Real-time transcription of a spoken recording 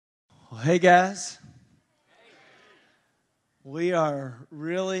Well, hey guys, we are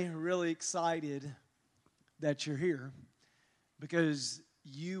really excited that you're here because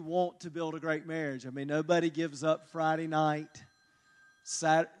you want to build a great marriage. I mean, nobody gives up Friday night. Is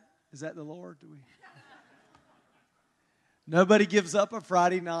that the Lord? Nobody gives up a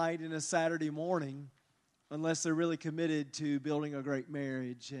Friday night and a Saturday morning unless they're really committed to building a great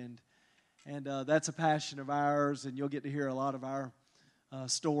marriage, and that's a passion of ours. And you'll get to hear a lot of our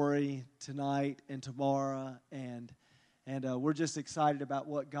story tonight and tomorrow, and we're just excited about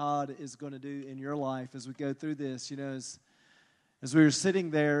what God is going to do in your life as we go through this. You know, as we were sitting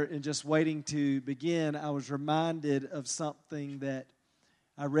there and just waiting to begin, I was reminded of something that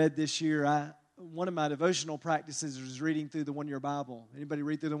I read this year. One of my devotional practices was reading through the one-year Bible. Anybody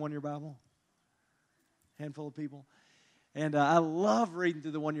read through the one-year Bible? Handful of people. And I love reading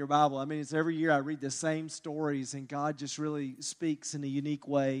through the one-year Bible. I mean, it's every year I read the same stories, and God just really speaks in a unique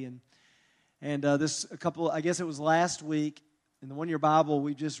way. And I guess it was last week, in the one-year Bible,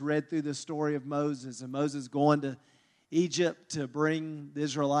 we just read through the story of Moses, and Moses going to Egypt to bring the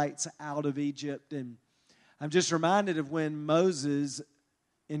Israelites out of Egypt. And I'm just reminded of when Moses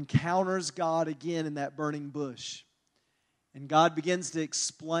encounters God again in that burning bush. And God begins to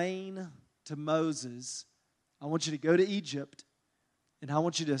explain to Moses, I want you to go to Egypt, and I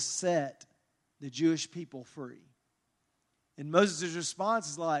want you to set the Jewish people free. And Moses' response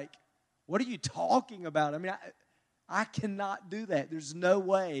is like, what are you talking about? I mean, I cannot do that. There's no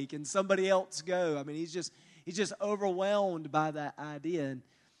way. Can somebody else go? I mean, he's just overwhelmed by that idea.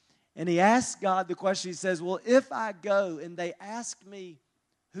 And he asks God the question. He says, well, if I go and they ask me,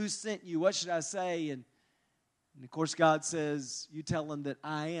 who sent you? What should I say? And of course, God says, you tell them that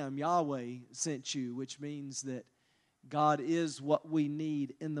I am, Yahweh, sent you, which means that God is what we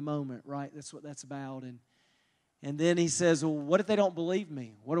need in the moment, right? That's what that's about. And then he says, well, what if they don't believe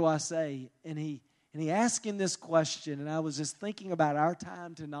me? What do I say? And he asked him this question, and I was just thinking about our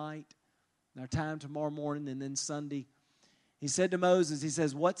time tonight, our time tomorrow morning, and then Sunday. He said to Moses, he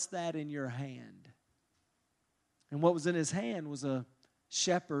says, what's that in your hand? And what was in his hand was a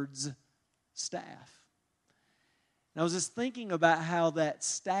shepherd's staff. And I was just thinking about how that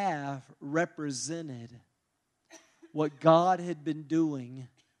staff represented what God had been doing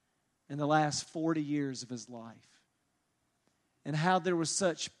in the last 40 years of his life. And how there was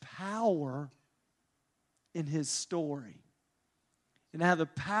such power in his story. And how the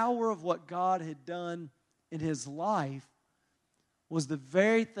power of what God had done in his life was the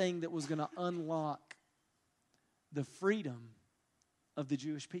very thing that was going to unlock the freedom of the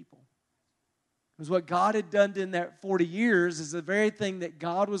Jewish people. Because what God had done in that 40 years is the very thing that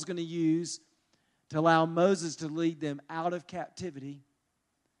God was going to use to allow Moses to lead them out of captivity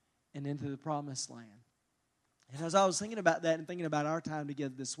and into the promised land. And as I was thinking about that and thinking about our time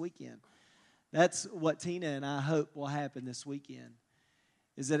together this weekend, that's what Tina and I hope will happen this weekend,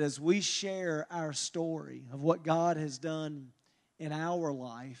 is that as we share our story of what God has done in our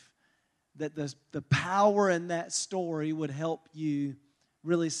life, that the power in that story would help you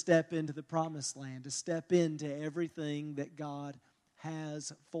really step into the promised land, to step into everything that God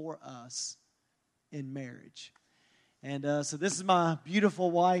has for us in marriage. And so this is my beautiful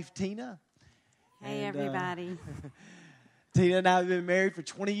wife, Tina. Hey, everybody. Tina and I have been married for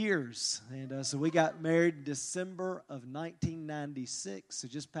 20 years. And so we got married in December of 1996. So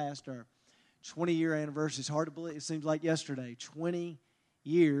just past our 20-year anniversary. It's hard to believe. It seems like yesterday. 20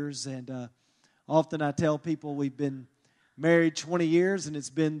 years. And often I tell people we've been married 20 years, and it's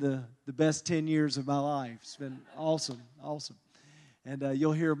been the best 10 years of my life. It's been awesome. And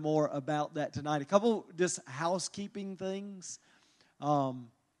you'll hear more about that tonight. A couple just housekeeping things.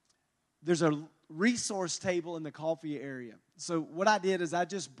 There's a resource table in the coffee area. So what I did is I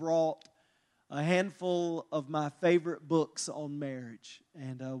just brought a handful of my favorite books on marriage.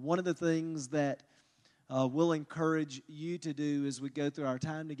 And one of the things that we'll encourage you to do as we go through our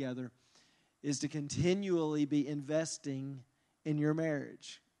time together is to continually be investing in your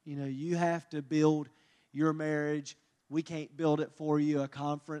marriage. You know, you have to build your marriage. We can't build it for you. A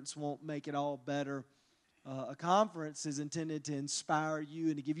conference won't make it all better. A conference is intended to inspire you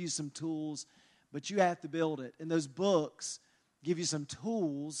and to give you some tools, but you have to build it. And those books give you some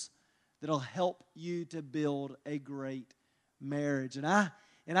tools that'll help you to build a great marriage. And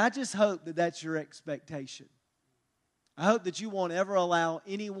I just hope that that's your expectation. I hope that you won't ever allow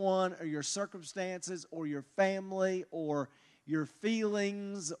anyone or your circumstances or your family or your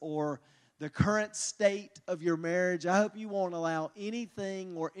feelings or the current state of your marriage. I hope you won't allow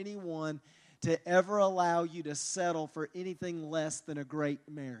anything or anyone to ever allow you to settle for anything less than a great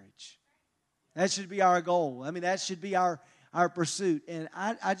marriage. That should be our goal. I mean, that should be our our pursuit. And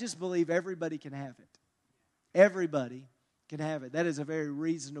I just believe everybody can have it. Everybody can have it. That is a very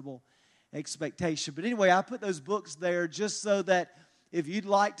reasonable expectation. But anyway, I put those books there just so that if you'd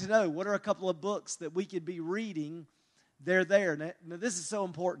like to know what are a couple of books that we could be reading, they're there. Now this is so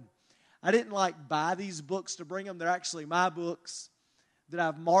important. I didn't buy these books to bring them. They're actually my books that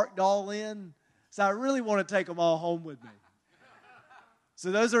I've marked all in. So I really want to take them all home with me.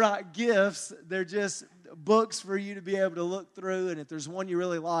 So those are not gifts. They're just books for you to be able to look through. And if there's one you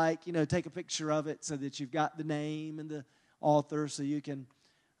really like, take a picture of it so that you've got the name and the author so you can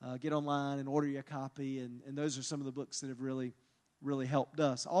get online and order you a copy. And those are some of the books that have really, really helped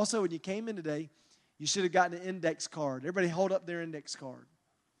us. Also, when you came in today, you should have gotten an index card. Everybody hold up their index card.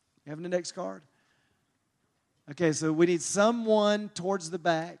 You have an index card? Okay, so we need someone towards the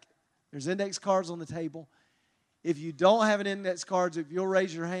back. There's index cards on the table. If you don't have an index card, if you'll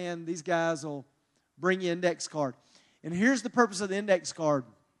raise your hand, these guys will bring you an index card. And here's the purpose of the index card.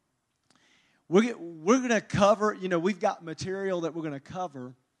 We're going to cover, we've got material that we're going to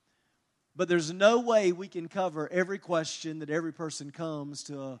cover, but there's no way we can cover every question that every person comes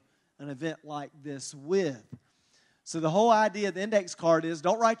to an event like this with. So the whole idea of the index card is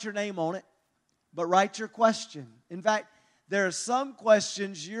don't write your name on it, but write your question. In fact, there are some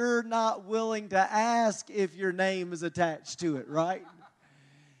questions you're not willing to ask if your name is attached to it, right?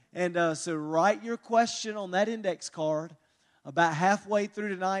 And so write your question on that index card. About halfway through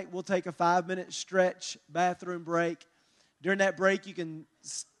tonight, we'll take a 5-minute stretch, bathroom break. During that break,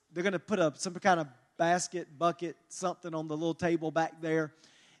 they're going to put some kind of basket, bucket, something on the little table back there.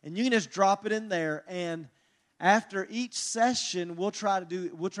 And you can just drop it in there. And after each session, we'll try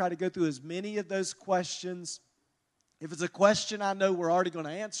to go through as many of those questions. If it's a question I know we're already going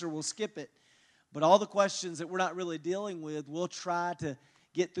to answer, we'll skip it. But all the questions that we're not really dealing with, we'll try to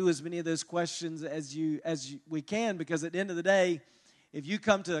get through as many of those questions as we can, because at the end of the day, if you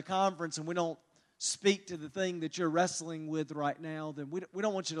come to a conference and we don't speak to the thing that you're wrestling with right now, then we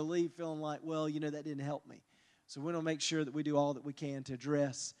don't want you to leave feeling like, well, that didn't help me. So we want to make sure that we do all that we can to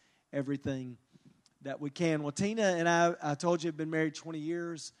address everything that we can. Well, Tina and I told you, have been married 20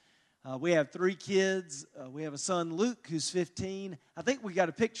 years. We have 3 kids. We have a son, Luke, who's 15. I think we got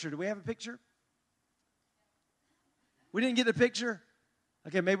a picture. Do we have a picture? We didn't get a picture?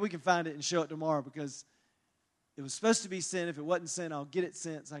 Okay, maybe we can find it and show it tomorrow, because it was supposed to be sent. If it wasn't sent, I'll get it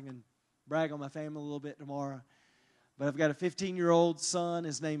sent so I can brag on my family a little bit tomorrow. But I've got a 15-year-old son.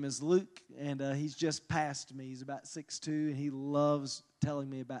 His name is Luke, and he's just passed me. He's about 6'2", and he loves telling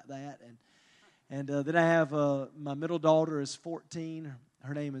me about that. And then I have my middle daughter is 14.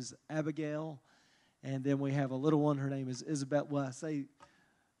 Her name is Abigail. And then we have a little one. Her name is Isabel. Well, I say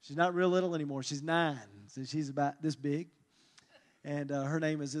she's not real little anymore. She's 9, so she's about this big. And her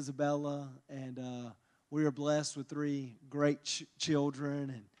name is Isabella. And we are blessed with 3 great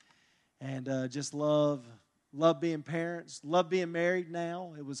children, and just love being parents, love being married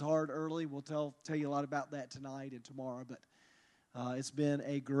now. It was hard early. We'll tell you a lot about that tonight and tomorrow, but it's been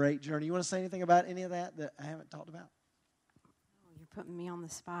a great journey. You want to say anything about any of that I haven't talked about? Oh, you're putting me on the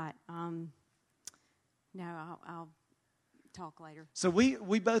spot. No, I'll talk later. So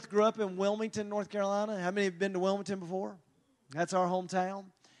we both grew up in Wilmington, North Carolina. How many have been to Wilmington before? That's our hometown.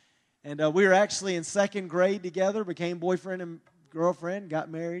 And we were actually in 2nd grade together, became boyfriend and girlfriend,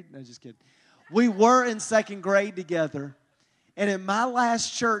 got married. No, just kidding. We were in 2nd grade together. And in my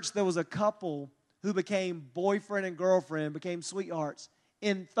last church, there was a couple who became boyfriend and girlfriend, became sweethearts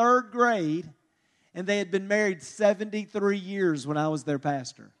in 3rd grade. And they had been married 73 years when I was their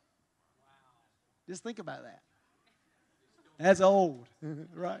pastor. Wow. Just think about that. That's old,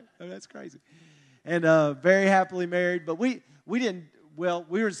 right? Oh, that's crazy. And very happily married. But we didn't. Well,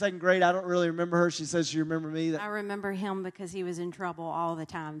 we were in 2nd grade. I don't really remember her. She says she remembered me. I remember him because he was in trouble all the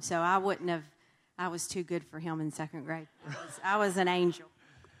time. So I wouldn't have. I was too good for him in 2nd grade. I was an angel.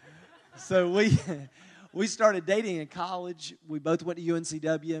 So we started dating in college. We both went to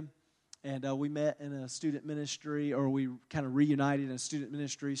UNCW, and we met in a student ministry, or we kind of reunited in a student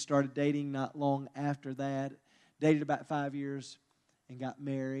ministry. Started dating not long after that. Dated about 5 years, and got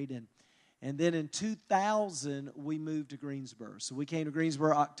married. And then in 2000, we moved to Greensboro. So we came to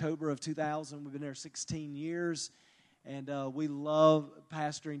Greensboro October of 2000. We've been there 16 years. And we love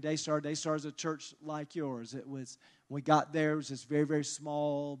pastoring Daystar. Daystar is a church like yours. When we got there, it was just very, very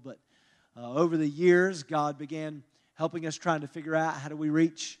small. But over the years, God began helping us trying to figure out how do we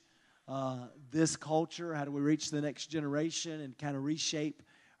reach this culture, how do we reach the next generation, and kind of reshape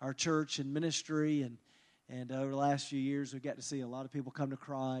our church and ministry. And over the last few years, we've got to see a lot of people come to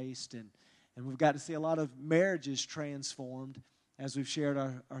Christ, and we've got to see a lot of marriages transformed as we've shared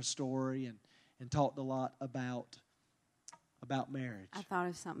our story and talked a lot about about marriage? I thought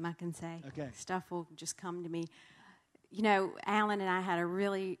of something I can say. Okay. Stuff will just come to me. You know, Alan and I had a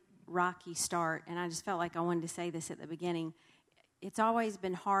really rocky start, and I just felt like I wanted to say this at the beginning. It's always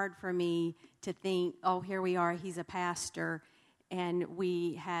been hard for me to think, oh, here we are, he's a pastor, and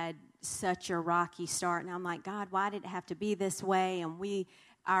we had such a rocky start. And I'm like, God, why did it have to be this way? And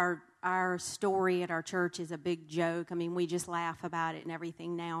our story at our church is a big joke. I mean, we just laugh about it and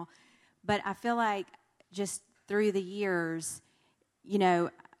everything now. But I feel like just through the years, you know,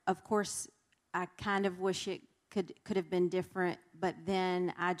 of course, I kind of wish it could have been different, but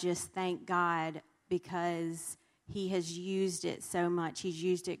then I just thank God because he has used it so much. He's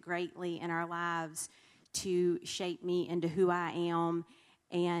used it greatly in our lives to shape me into who I am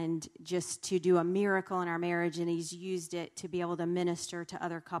and just to do a miracle in our marriage, and he's used it to be able to minister to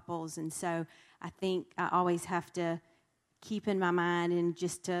other couples. And so I think I always have to keep in my mind, and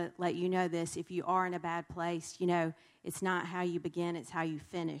just to let you know this, if you are in a bad place, you know, it's not how you begin, it's how you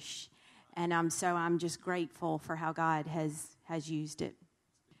finish. And I'm just grateful for how God has used it.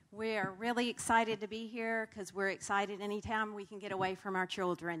 We are really excited to be here because we're excited anytime we can get away from our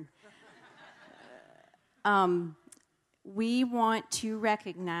children. We want to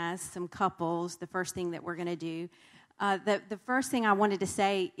recognize some couples, the first thing that we're going to do. The first thing I wanted to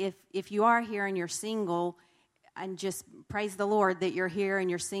say, if you are here and you're single, and just praise the Lord that you're here and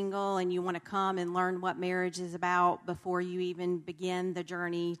you're single and you want to come and learn what marriage is about before you even begin the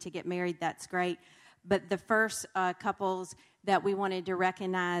journey to get married, that's great. But the first couples that we wanted to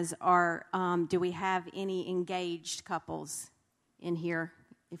recognize are, do we have any engaged couples in here?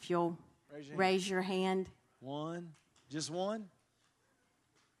 If you'll raise your hand. One? Just one?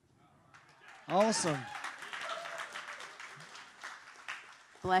 Awesome.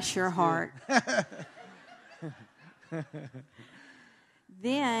 Bless your heart.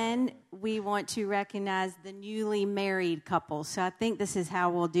 Then we want to recognize the newly married couple. So I think this is how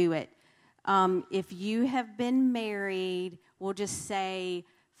we'll do it. If you have been married, we'll just say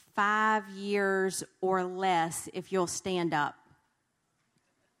 5 years or less if you'll stand up.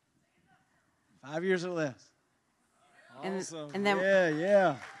 5 years or less. Awesome. And then,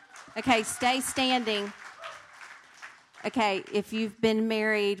 yeah. Okay, stay standing. Okay, if you've been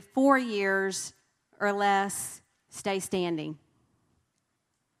married 4 years or less, stay standing.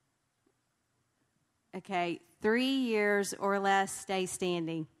 Okay, 3 years or less, stay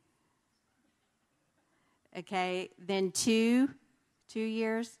standing. Okay, then 2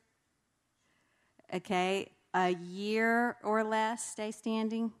 years. Okay, a year or less, stay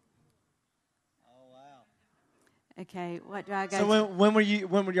standing. Oh, wow. Okay, what do I go? So when were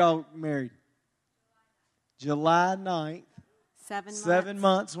y'all married? July 9th. 7 months. 7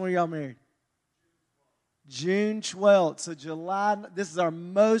 months. When were y'all married? June 12th. So July. This is our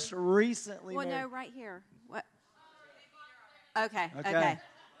most recently married. Well, no, right here. What? Okay.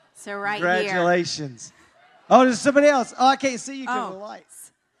 So right here. Congratulations. Oh, there's somebody else. Oh, I can't see you because of the Oh.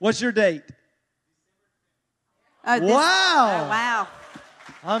 lights. What's your date? Oh, Wow. Oh, wow.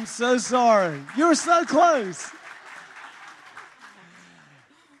 I'm so sorry. You were so close.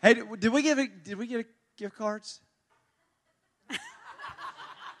 Hey, did we get gift cards?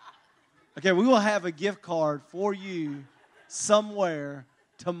 Okay, we will have a gift card for you somewhere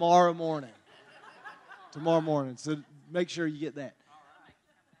tomorrow morning. So make sure you get that.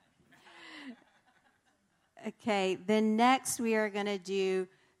 Okay, then next we are going to do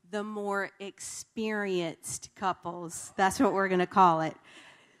the more experienced couples. That's what we're going to call it.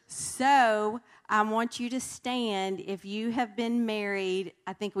 So I want you to stand if you have been married,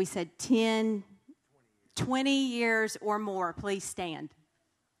 I think we said 10, 20 years or more. Please stand.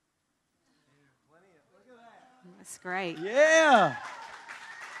 That's great. Yeah.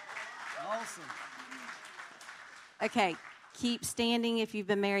 Awesome. Okay, keep standing if you've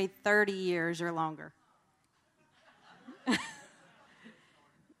been married 30 years or longer.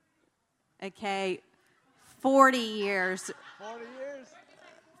 Okay, 40 years. 40 years?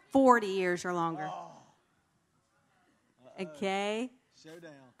 40 years or longer. Oh. Okay,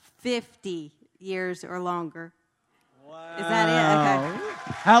 Showdown. 50 years or longer. Wow. Is that it? Okay.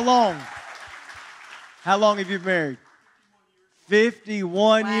 How long? How long have you been married?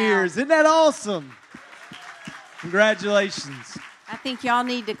 51 Wow. years. Isn't that awesome? Congratulations. I think y'all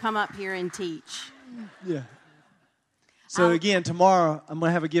need to come up here and teach. Yeah. So again, tomorrow I'm going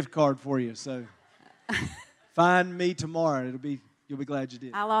to have a gift card for you. So find me tomorrow. You'll be glad you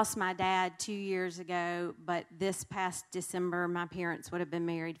did. I lost my dad 2 years ago, but this past December, my parents would have been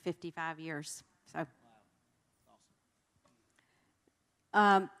married 55 years.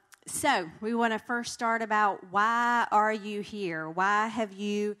 So we want to first start about why are you here? Why have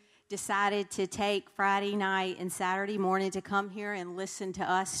you decided to take Friday night and Saturday morning to come here and listen to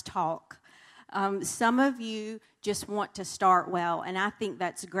us talk. Some of you just want to start well, and I think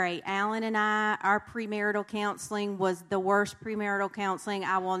that's great. Alan and I, our premarital counseling was the worst premarital counseling.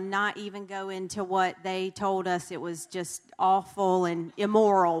 I will not even go into what they told us. It was just awful and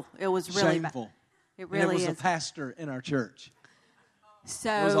immoral. It was really shameful. It really is. And it was a pastor in our church.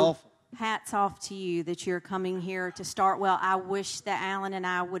 So it was awful. Hats off to you that you're coming here to start well. I wish that Alan and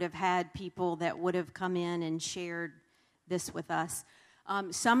I would have had people that would have come in and shared this with us.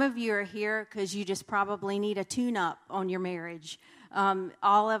 Some of you are here because you just probably need a tune-up on your marriage.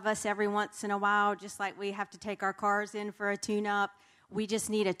 All of us, every once in a while, just like we have to take our cars in for a tune-up, we just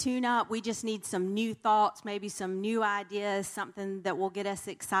need a tune-up. We just need some new thoughts, maybe some new ideas, something that will get us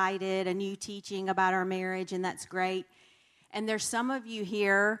excited, a new teaching about our marriage, and that's great. And there's some of you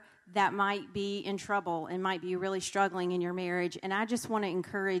here that might be in trouble and might be really struggling in your marriage. And I just want to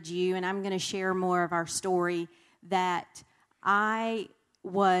encourage you, and I'm going to share more of our story, that I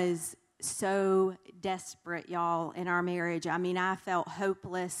was so desperate, y'all, in our marriage. I mean, I felt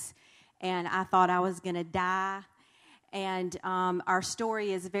hopeless, and I thought I was going to die. And our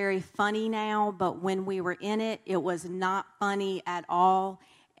story is very funny now, but when we were in it, it was not funny at all.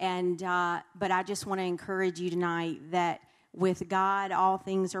 And but I just want to encourage you tonight that with God, all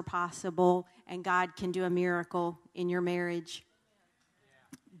things are possible, and God can do a miracle in your marriage.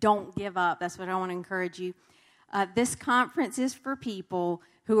 Don't give up. That's what I want to encourage you. This conference is for people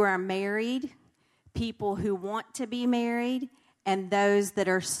who are married, people who want to be married, and those that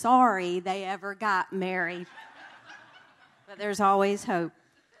are sorry they ever got married. But there's always hope.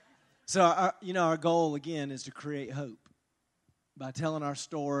 So, our goal, again, is to create hope by telling our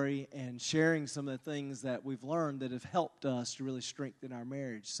story and sharing some of the things that we've learned that have helped us to really strengthen our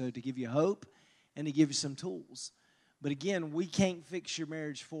marriage. So to give you hope and to give you some tools. But again, we can't fix your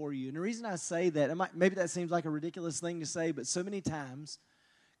marriage for you. And the reason I say that, maybe that seems like a ridiculous thing to say, but so many times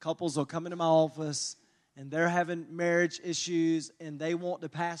couples will come into my office and they're having marriage issues and they want the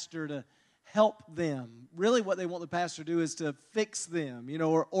pastor to help them. Really what they want the pastor to do is to fix them,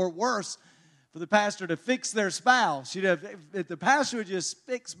 or worse, for the pastor to fix their spouse. If the pastor would just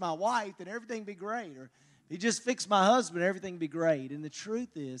fix my wife, then everything would be great. Or if he just fixed my husband, everything would be great. And the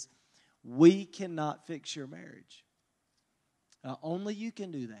truth is, we cannot fix your marriage. Only you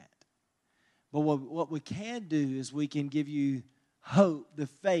can do that. But what we can do is we can give you hope, the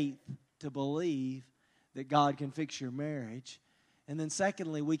faith to believe that God can fix your marriage. And then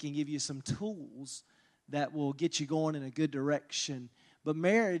secondly, we can give you some tools that will get you going in a good direction. But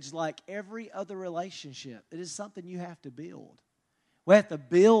marriage, like every other relationship, it is something you have to build. We have to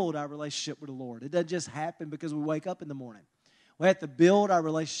build our relationship with the Lord. It doesn't just happen because we wake up in the morning. We have to build our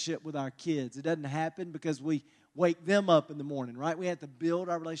relationship with our kids. It doesn't happen because we wake them up in the morning, right? We have to build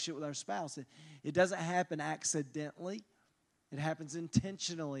our relationship with our spouse. It doesn't happen accidentally. It happens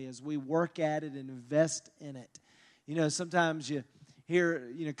intentionally as we work at it and invest in it. Sometimes you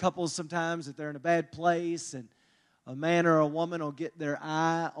hear, couples sometimes that they're in a bad place and a man or a woman will get their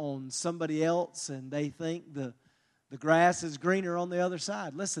eye on somebody else and they think the grass is greener on the other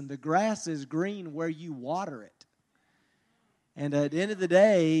side. Listen, the grass is green where you water it. And at the end of the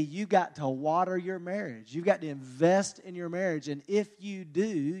day, you got to water your marriage. You've got to invest in your marriage. And if you do,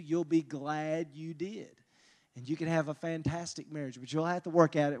 you'll be glad you did. And you can have a fantastic marriage. But you'll have to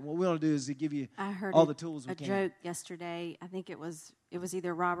work at it. And what we want to do is to give you all the tools we can. I heard a joke yesterday. I think it was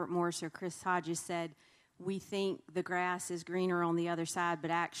either Robert Morris or Chris Hodges said, we think the grass is greener on the other side, but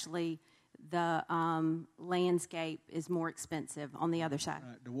actually the landscape is more expensive on the other side.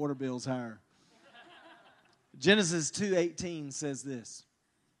 Right, the water bill's higher. Genesis 2:18 says this: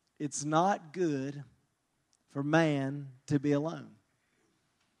 it's not good for man to be alone.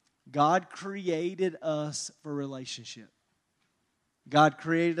 God created us for relationship. God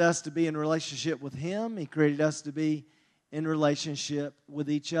created us to be in relationship with Him. He created us to be in relationship with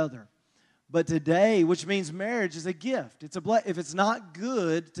each other. But today, which means marriage is a gift. If it's not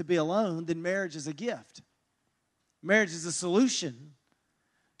good to be alone, then marriage is a gift. Marriage is a solution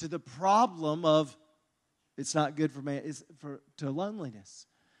to the problem of it's not good for man, to loneliness.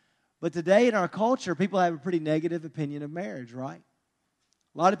 But today in our culture, people have a pretty negative opinion of marriage, right?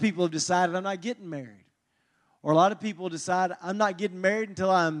 A lot of people have decided I'm not getting married. Or a lot of people decide I'm not getting married until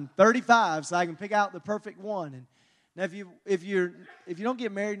I'm 35 so I can pick out the perfect one. And now if you don't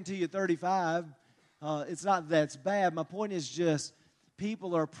get married until you're 35, it's not that's bad. My point is just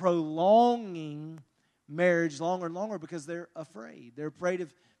people are prolonging marriage longer and longer because they're afraid. They're afraid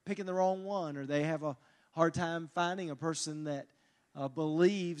of picking the wrong one, or they have a hard time finding a person that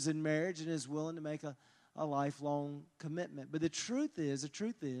believes in marriage and is willing to make a a lifelong commitment. But the truth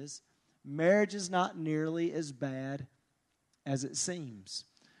is, marriage is not nearly as bad as it seems.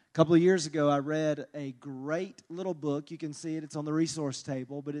 A couple of years ago, I read a great little book. You can see it. It's on the resource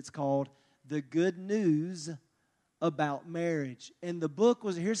table, but it's called The Good News About Marriage. And the book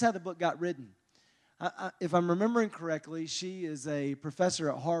was, here's how the book got written. If I'm remembering correctly, she is a professor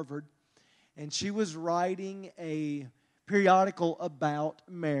at Harvard, and she was writing a periodical about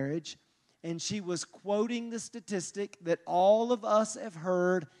marriage, and she was quoting the statistic that all of us have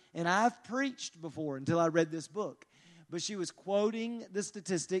heard, and I've preached before until I read this book. But she was quoting the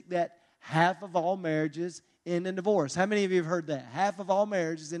statistic that half of all marriages end in divorce. How many of you have heard that? Half of all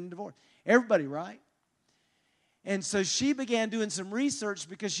marriages end in divorce. Everybody, right? And so she began doing some research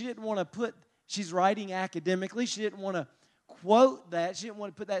because she didn't want to put, she's writing academically, she didn't want to quote that, she didn't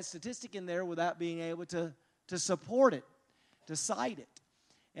want to put that statistic in there without being able to support it, to cite it.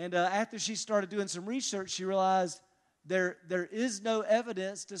 And after she started doing some research, she realized there is no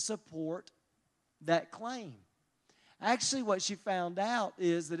evidence to support that claim. Actually, what she found out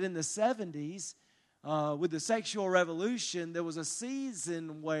is that in the 70s, with the sexual revolution, there was a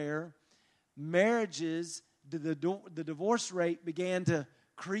season where marriages, the divorce rate began to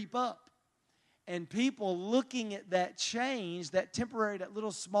creep up. And people looking at that change, that temporary, that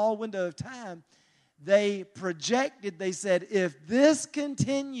little small window of time, they projected, they said, if this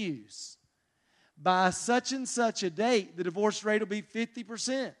continues by such and such a date, the divorce rate will be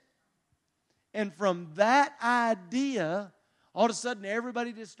 50%. And from that idea, all of a sudden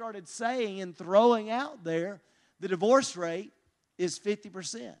everybody just started saying and throwing out there, the divorce rate is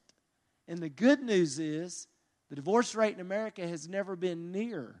 50%. And the good news is, the divorce rate in America has never been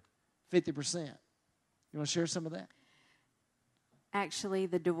near 50%. You want to share some of that? Actually,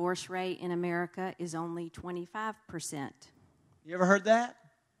 the divorce rate in America is only 25%. You ever heard that?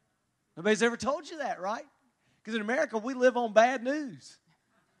 Nobody's ever told you that, right? Because in America, we live on bad news.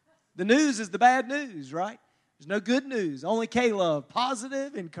 The news is the bad news, right? There's no good news. Only K-Love.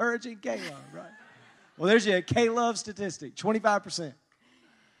 Positive, encouraging K-Love, right? Well, there's your K-Love statistic, 25%.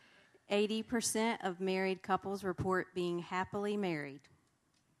 80% of married couples report being happily married,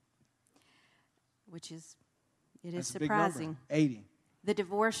 which is, That's surprising. A big number. 80. The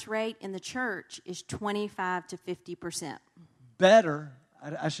divorce rate in the church is 25 to 50%. Better.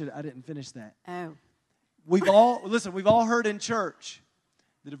 I didn't finish that. Oh. We've all heard in church.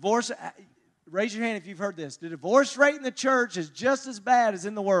 The divorce, raise your hand if you've heard this. The divorce rate in the church is just as bad as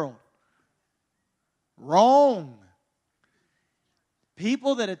in the world. Wrong.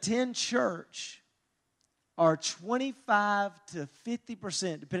 People that attend church are 25 to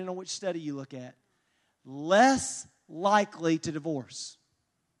 50%, depending on which study you look at, less likely to divorce.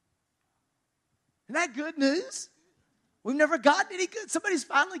 Isn't that good news? We've never gotten any good. Somebody's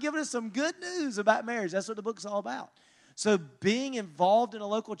finally given us some good news about marriage. That's what the book's all about. So being involved in a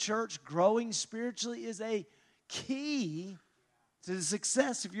local church, growing spiritually, is a key to the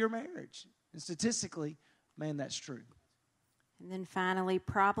success of your marriage. And statistically, man, that's true. And then finally,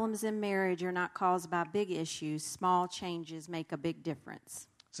 problems in marriage are not caused by big issues. Small changes make a big difference.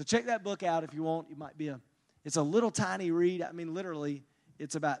 So check that book out if you want. It's a little tiny read. I mean, literally,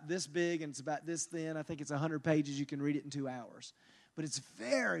 it's about this big and it's about this thin. I think it's 100 pages. You can read it in 2 hours. But it's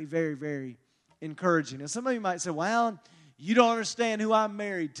very, very, very encouraging. Now, some of you might say, well, you don't understand who I'm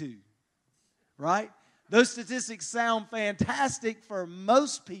married to, right? Those statistics sound fantastic for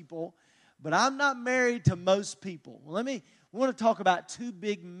most people, but I'm not married to most people. Well, we want to talk about two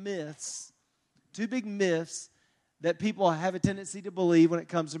big myths that people have a tendency to believe when it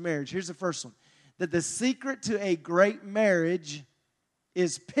comes to marriage. Here's the first one, that the secret to a great marriage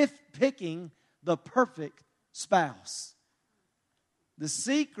is picking the perfect spouse. The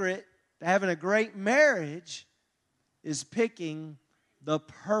secret to having a great marriage is picking the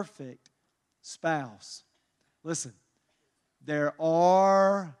perfect spouse. Listen, there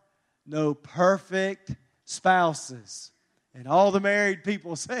are no perfect spouses. And all the married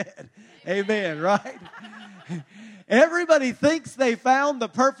people said, amen, right? Everybody thinks they found the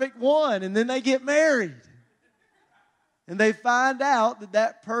perfect one, and then they get married. And they find out that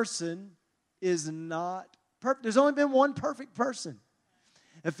that person is not perfect. There's only been one perfect person.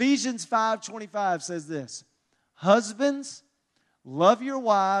 Ephesians 5:25 says this, husbands, love your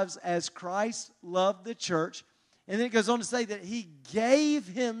wives as Christ loved the church. And then it goes on to say that he gave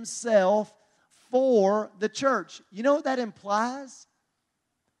himself for the church. You know what that implies?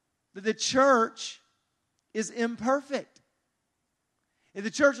 That the church is imperfect. If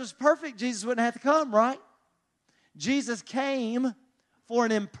the church was perfect, Jesus wouldn't have to come, right? Jesus came for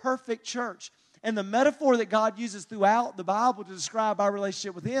an imperfect church. And the metaphor that God uses throughout the Bible to describe our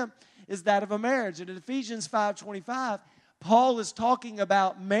relationship with him is that of a marriage. And in Ephesians 5:25, Paul is talking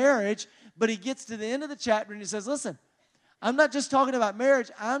about marriage, but he gets to the end of the chapter and he says, listen, I'm not just talking about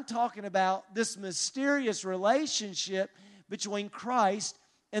marriage, I'm talking about this mysterious relationship between Christ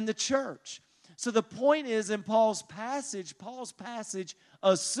and the church. So the point is, in Paul's passage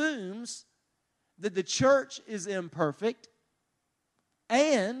assumes that the church is imperfect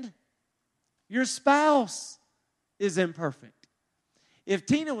and your spouse is imperfect. If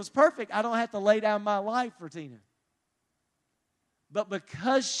Tina was perfect, I don't have to lay down my life for Tina. But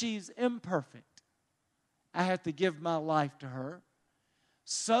because she's imperfect, I have to give my life to her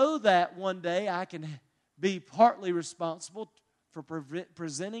so that one day I can be partly responsible for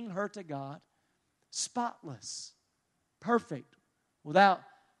presenting her to God spotless, perfect, without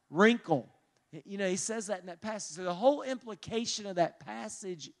wrinkle. You know, he says that in that passage. So the whole implication of that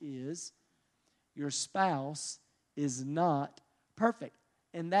passage is your spouse is not perfect.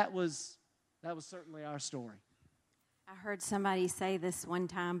 And that was certainly our story. I heard somebody say this one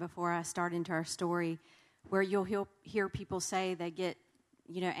time before I start into our story, where you'll hear people say they get,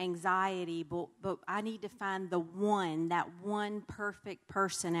 anxiety, but I need to find that one perfect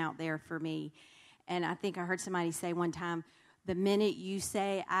person out there for me. And I think I heard somebody say one time, the minute you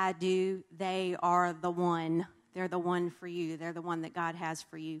say I do, they are the one. They're the one for you. They're the one that God has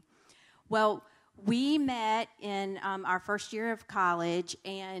for you. Well, we met in our first year of college,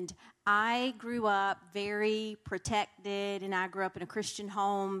 and I grew up very protected, and I grew up in a Christian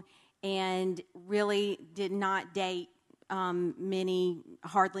home and really did not date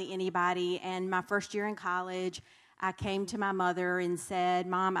hardly anybody. And my first year in college, I came to my mother and said,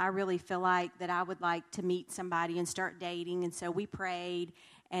 Mom, I really feel like that I would like to meet somebody and start dating. And so we prayed,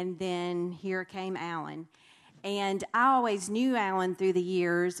 and then here came Alan. And I always knew Alan through the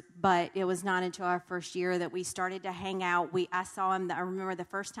years, but it was not until our first year that we started to hang out. I saw him, I remember the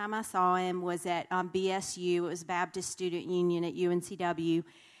first time I saw him was at BSU. It was Baptist Student Union at UNCW.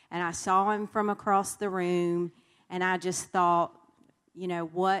 And I saw him from across the room, and I just thought,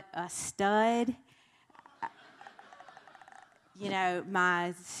 what a stud.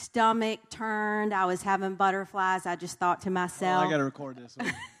 My stomach turned. I was having butterflies. I just thought to myself, I got to record this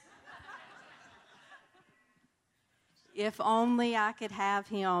one. If only I could have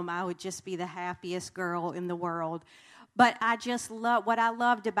him, I would just be the happiest girl in the world. But what I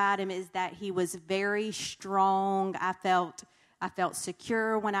loved about him is that he was very strong. I felt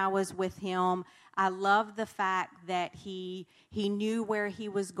secure when I was with him. I loved the fact that he knew where he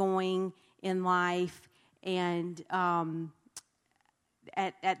was going in life. And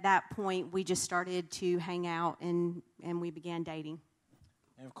at that point, we just started to hang out and we began dating.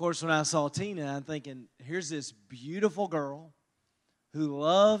 And, of course, when I saw Tina, I'm thinking, here's this beautiful girl who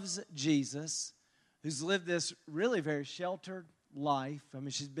loves Jesus, who's lived this really very sheltered life. I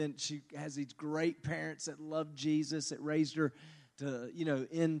mean, she has these great parents that love Jesus, that raised her to,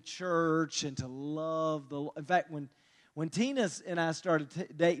 in church and to love the Lord. In fact, when Tina and I started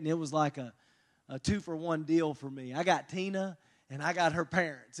dating, it was like a 2-for-1 deal for me. I got Tina and I got her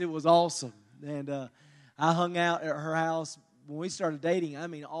parents. It was awesome. And I hung out at her house. When we started dating, I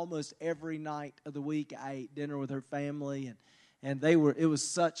mean, almost every night of the week, I ate dinner with her family, and it was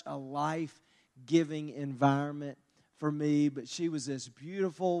such a life-giving environment for me. But she was this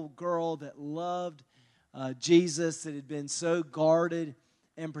beautiful girl that loved Jesus, that had been so guarded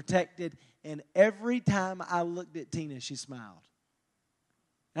and protected. And every time I looked at Tina, she smiled.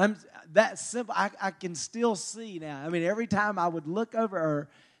 That simple. I can still see now. I mean, every time I would look over her,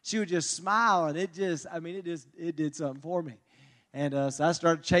 she would just smile, and it did something for me. And so I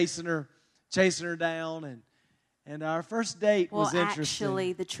started chasing her down, and our first date was interesting. Well,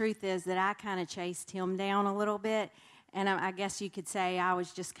 actually, the truth is that I kind of chased him down a little bit, and I guess you could say I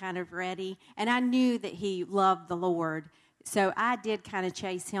was just kind of ready. And I knew that he loved the Lord, so I did kind of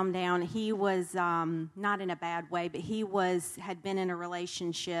chase him down. He was not in a bad way, but he had been in a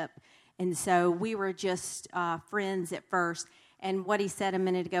relationship, and so we were just friends at first. And what he said a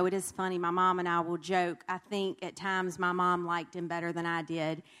minute ago, it is funny. My mom and I will joke. I think at times my mom liked him better than I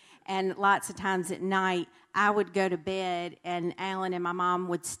did. And lots of times at night, I would go to bed, and Alan and my mom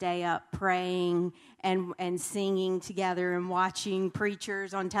would stay up praying and singing together and watching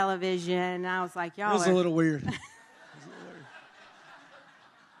preachers on television. And I was like, y'all It was a little weird.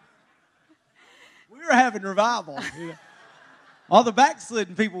 We were having revival. All the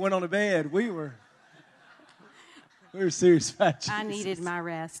backslidden people went on to bed. We were serious about Jesus. I needed my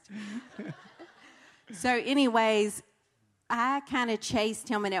rest. So anyways, I kind of chased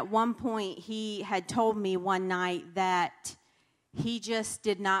him, and at one point he had told me one night that he just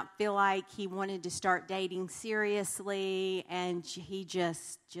did not feel like he wanted to start dating seriously, and he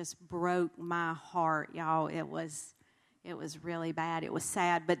just broke my heart, y'all. It was really bad. It was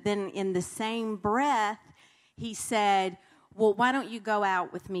sad. But then in the same breath, he said, well, why don't you go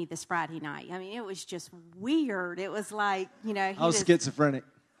out with me this Friday night? I mean, it was just weird. It was like, I was schizophrenic.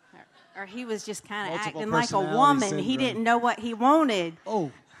 Or he was just kind of Multiple acting like a personality woman. syndrome. He didn't know what he wanted. Oh,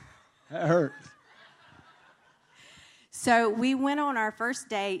 that hurt. So we went on our first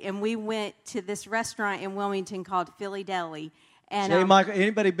date, and we went to this restaurant in Wilmington called Philly Deli. And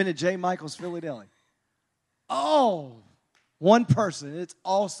Anybody been to J. Michael's Philly Deli? Oh, one person. It's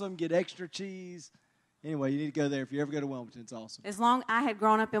awesome. Get extra cheese. Anyway, you need to go there. If you ever go to Wilmington, it's awesome. As long I had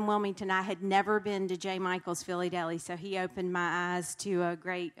grown up in Wilmington, I had never been to J. Michael's Philly Deli, so he opened my eyes to a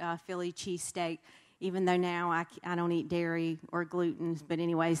great Philly cheesesteak, even though now I don't eat dairy or gluten. But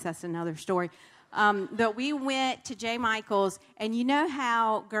anyways, that's another story. But we went to J. Michael's, and you know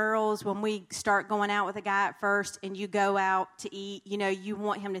how girls, when we start going out with a guy at first and you go out to eat, you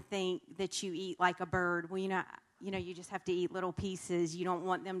want him to think that you eat like a bird. Well, you just have to eat little pieces. You don't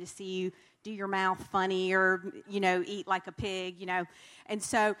want them to see you do your mouth funny or, eat like a pig, And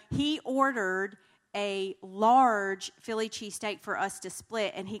so he ordered a large Philly cheesesteak for us to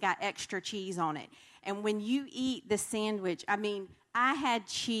split, and he got extra cheese on it. And when you eat the sandwich, I had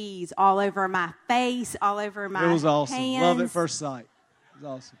cheese all over my face, all over my hands. It was awesome. Love at first sight. It was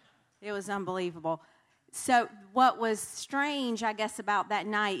awesome. It was unbelievable. So what was strange, I guess, about that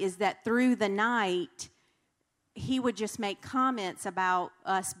night is that through the night, he would just make comments about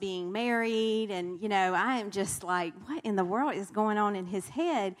us being married. And, I am just like, what in the world is going on in his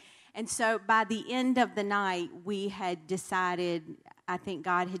head? And so by the end of the night, we had decided, I think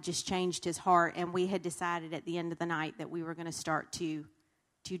God had just changed his heart, and we had decided at the end of the night that we were going to start to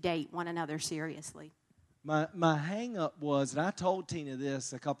date one another seriously. My hang-up was, and I told Tina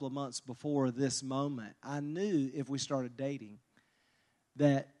this a couple of months before this moment, I knew if we started dating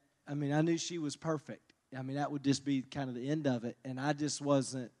that, I knew she was perfect. That would just be kind of the end of it, and I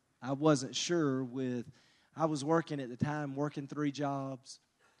wasn't sure I was working at the time, working 3 jobs.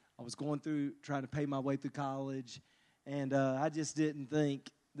 I was going through, trying to pay my way through college, and I just didn't think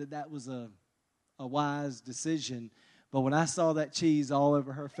that was a wise decision. But when I saw that cheese all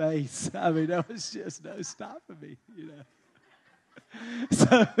over her face, there was just no stopping me,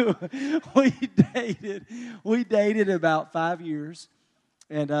 So we dated about 5 years,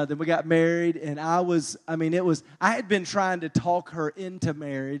 and then we got married. And I had been trying to talk her into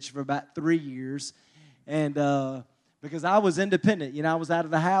marriage for about 3 years, and because I was independent, I was out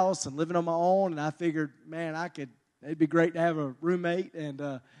of the house and living on my own, and I figured, man, it'd be great to have a roommate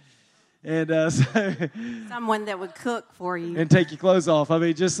and so someone that would cook for you and take your clothes off.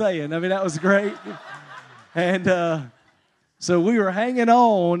 Just saying. That was great. And so we were hanging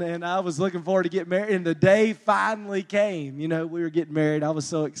on, and I was looking forward to getting married. And the day finally came. We were getting married. I was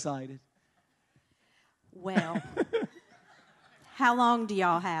so excited. Well, how long do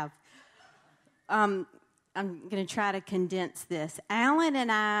y'all have? I'm going to try to condense this. Alan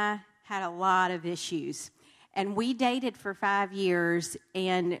and I had a lot of issues. And we dated for 5 years,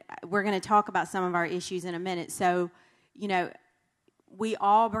 and we're going to talk about some of our issues in a minute. So, we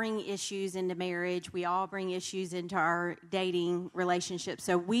all bring issues into marriage. We all bring issues into our dating relationship.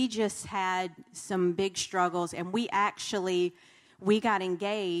 So we just had some big struggles, and we got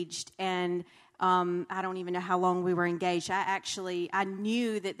engaged, and I don't even know how long we were engaged. I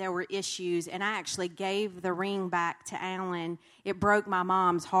knew that there were issues, and I actually gave the ring back to Alan. It broke my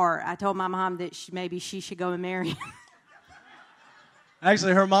mom's heart. I told my mom that maybe she should go and marry him.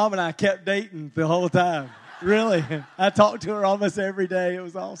 Actually, her mom and I kept dating the whole time. Really. I talked to her almost every day. It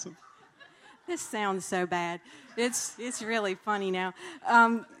was awesome. This sounds so bad. It's really funny now.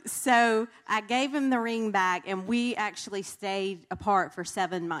 So I gave him the ring back, and we actually stayed apart for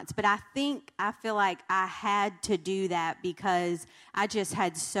 7 months. But I feel like I had to do that because I just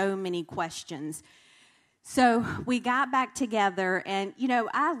had so many questions. So we got back together, and,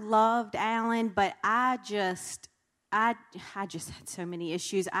 I loved Alan, but I just had so many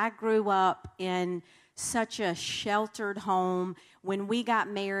issues. I grew up in such a sheltered home. When we got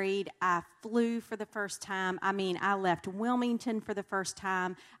married, I flew for the first time. I left Wilmington for the first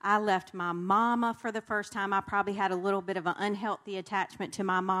time. I left my mama for the first time. I probably had a little bit of an unhealthy attachment to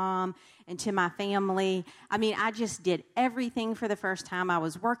my mom and to my family. I just did everything for the first time. I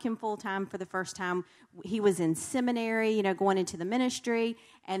was working full-time for the first time. He was in seminary, going into the ministry,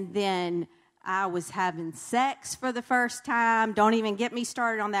 and then I was having sex for the first time. Don't even get me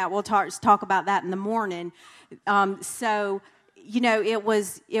started on that. We'll talk about that in the morning. It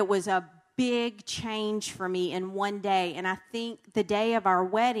was a big change for me in one day. And I think the day of our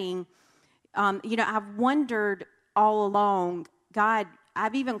wedding, I've wondered all along, God,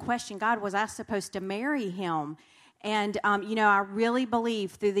 I've even questioned, God, was I supposed to marry him? And, I really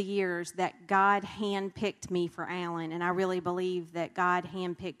believe through the years that God handpicked me for Alan, and I really believe that God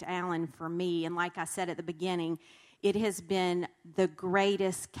handpicked Alan for me. And like I said at the beginning, it has been the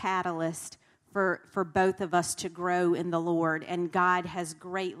greatest catalyst for both of us to grow in the Lord, and God has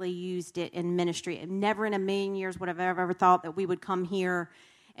greatly used it in ministry. And never in a million years would I have ever thought that we would come here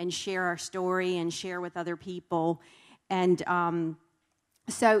and share our story and share with other people. And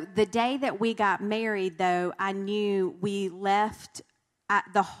so the day that we got married, though, I knew we left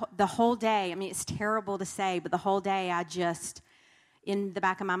the whole day. I mean, it's terrible to say, but the whole day I just, in the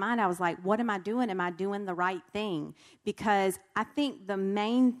back of my mind, I was like, what am I doing? Am I doing the right thing? Because I think the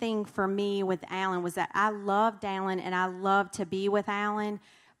main thing for me with Alan was that I loved Alan and I loved to be with Alan,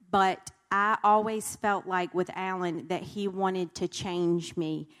 but I always felt like with Alan that he wanted to change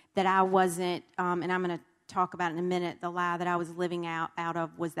me, that I wasn't, and I'm going to talk about in a minute, the lie that I was living out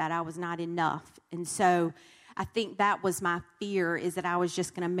of was that I was not enough. And so I think that was my fear, is that I was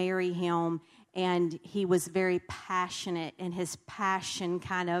just going to marry him, and he was very passionate, and his passion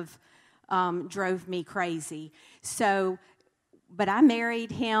kind of drove me crazy. So, but I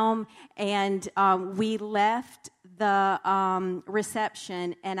married him, and we left the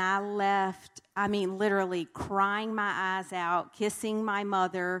reception, and I left, literally crying my eyes out, kissing my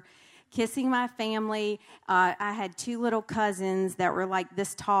mother, kissing my family. I had two little cousins that were like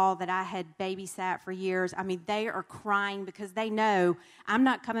this tall that I had babysat for years. I mean, they are crying because they know I'm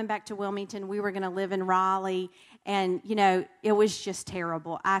not coming back to Wilmington. We were going to live in Raleigh. And, it was just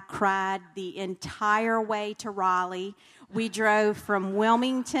terrible. I cried the entire way to Raleigh. We drove from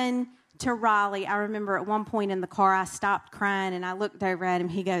Wilmington to Raleigh. I remember at one point in the car, I stopped crying, and I looked over at him.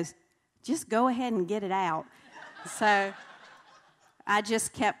 He goes, just go ahead and get it out. So I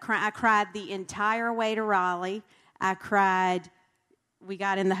just kept crying. I cried the entire way to Raleigh. I cried. We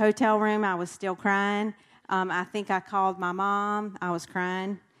got in the hotel room. I was still crying. I think I called my mom. I was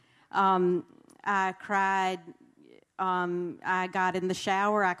crying. I cried. I got in the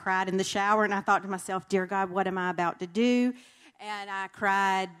shower. I cried in the shower, and I thought to myself, dear God, what am I about to do? And I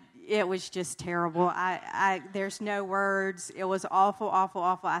cried. It was just terrible. There's no words. It was awful, awful,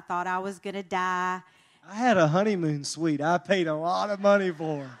 awful. I thought I was going to die. I had a honeymoon suite I paid a lot of money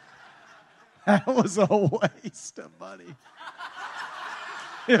for. That was a waste of money.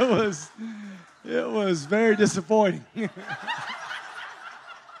 It was very disappointing.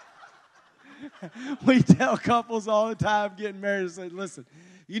 We tell couples all the time getting married, and say, listen,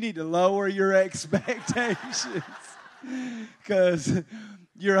 you need to lower your expectations, because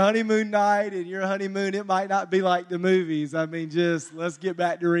your honeymoon night and your honeymoon, it might not be like the movies. Just let's get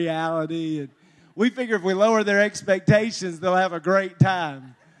back to reality. And we figure if we lower their expectations, they'll have a great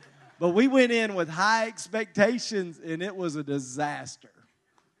time. But we went in with high expectations, and it was a disaster.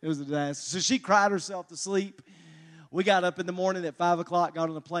 It was a disaster. So she cried herself to sleep. We got up in the morning at 5 o'clock, got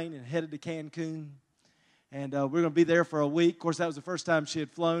on a plane, and headed to Cancun. And we were going to be there for a week. Of course, that was the first time she had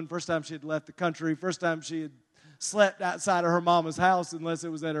flown, first time she had left the country, first time she had slept outside of her mama's house unless it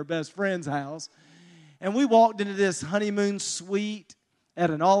was at her best friend's house. And we walked into this honeymoon suite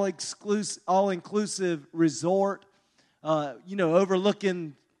at an all-inclusive resort,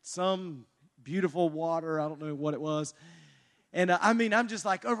 overlooking some beautiful water. I don't know what it was. And I'm just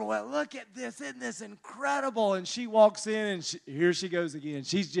like overwhelmed. Look at this. Isn't this incredible? And she walks in, and here she goes again.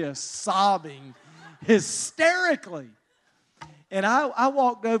 She's just sobbing hysterically. And I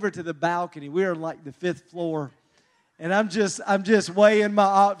walked over to the balcony. We were on like the 5th floor. And I'm just weighing my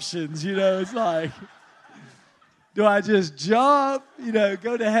options. It's like, do I just jump,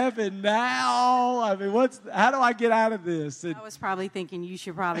 go to heaven now? How do I get out of this? And I was probably thinking you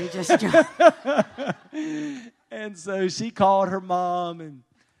should probably just jump. And so she called her mom, and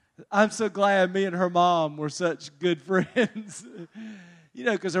I'm so glad me and her mom were such good friends.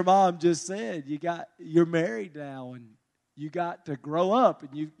 Because her mom just said, you're married now, and you got to grow up,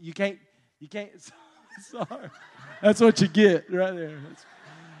 and you can't, sorry. That's what you get right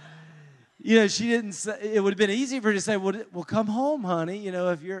there. She didn't say, it would have been easy for her to say, well, come home, honey,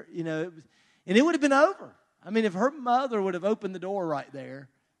 if you're, and it would have been over. If her mother would have opened the door right there,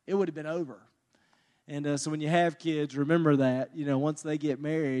 it would have been over. And so when you have kids, remember that, once they get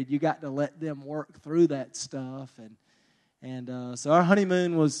married, you got to let them work through that stuff. And so our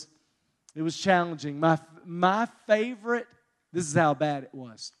honeymoon was challenging. My favorite, this is how bad it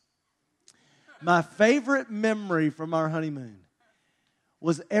was. My favorite memory from our honeymoon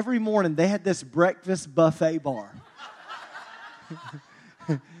was every morning they had this breakfast buffet bar.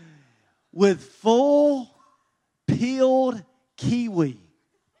 with full peeled kiwi.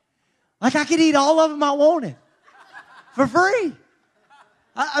 Like I could eat all of them I wanted for free.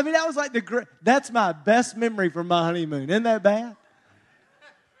 I mean, that was like that's my best memory from my honeymoon. Isn't that bad?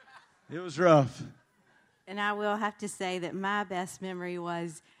 It was rough. And I will have to say that my best memory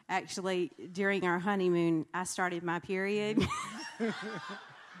was actually during our honeymoon, I started my period.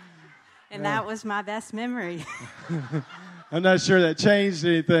 And that was my best memory. I'm not sure that changed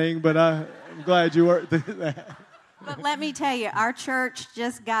anything, but I'm glad you worked through that. But let me tell you, our church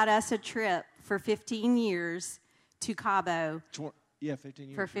just got us a trip for 15 years to Cabo. 15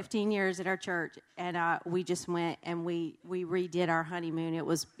 years. For 15 years at our church, and we just went and we redid our honeymoon. It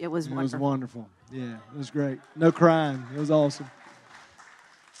was wonderful. It was wonderful. Yeah, it was great. No crying. It was awesome.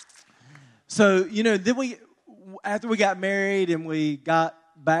 So, then after we got married and we got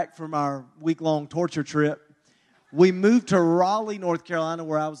back from our week-long torture trip, we moved to Raleigh, North Carolina,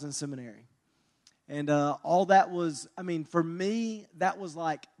 where I was in seminary. And all that was, for me, that was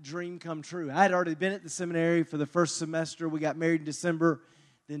like dream come true. I had already been at the seminary for the first semester. We got married in December.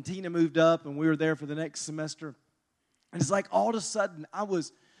 Then Tina moved up, and we were there for the next semester. And it's like all of a sudden, I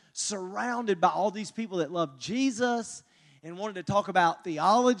was surrounded by all these people that loved Jesus and wanted to talk about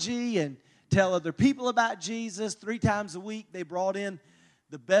theology and tell other people about Jesus. 3 times a week, they brought in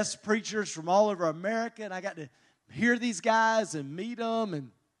the best preachers from all over America, and I got to hear these guys and meet them, and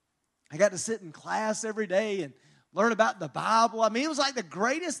I got to sit in class every day and learn about the Bible. It was like the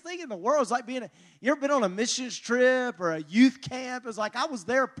greatest thing in the world. It was like you ever been on a missions trip or a youth camp? It was like I was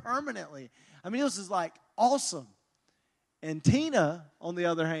there permanently. This is like awesome. And Tina, on the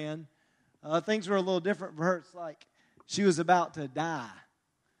other hand, things were a little different for her. It's like she was about to die.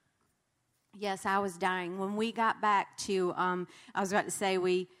 Yes, I was dying. When we got back to, I was about to say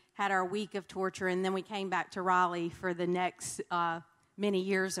we had our week of torture, and then we came back to Raleigh for the next many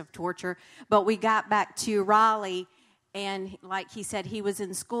years of torture. But we got back to Raleigh, and like he said, he was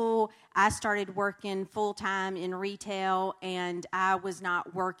in school. I started working full-time in retail, and I was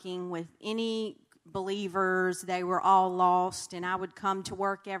not working with any believers. They were all lost, and I would come to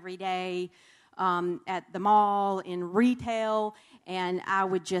work every day at the mall in retail, and I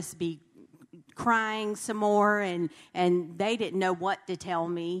would just be crying some more, and they didn't know what to tell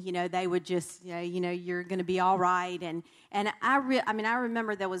me. They would just say, you're going to be all right. And I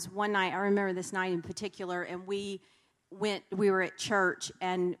remember there was one night, I remember this night in particular, and we were at church,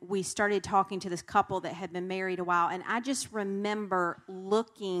 and we started talking to this couple that had been married a while, and I just remember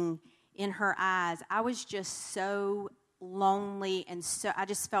looking in her eyes. I was just so lonely, and I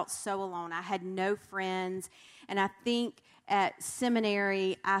just felt so alone. I had no friends, and I think at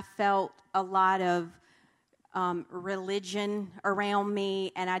seminary, I felt a lot of religion around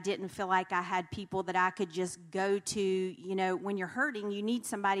me, and I didn't feel like I had people that I could just go to. When you're hurting, you need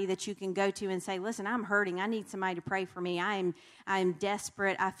somebody that you can go to and say, listen, I'm hurting. I need somebody to pray for me. I'm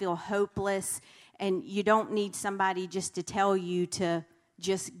desperate. I feel hopeless. And you don't need somebody just to tell you to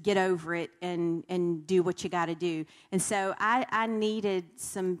just get over it and do what you got to do. And so I needed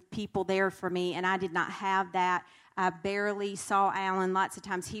some people there for me, and I did not have that. I barely saw Alan. Lots of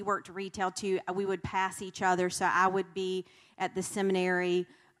times he worked retail too. We would pass each other, so I would be at the seminary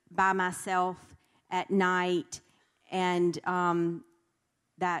by myself at night, and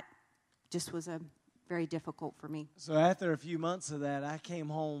that just was very difficult for me. So after a few months of that, I came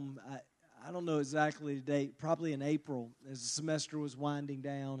home. I don't know exactly the date, probably in April, as the semester was winding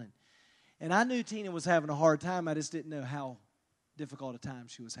down, and I knew Tina was having a hard time. I just didn't know how difficult a time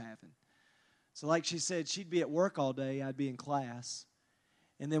she was having. So like she said, she'd be at work all day, I'd be in class.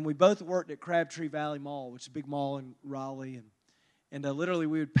 And then we both worked at Crabtree Valley Mall, which is a big mall in Raleigh. And literally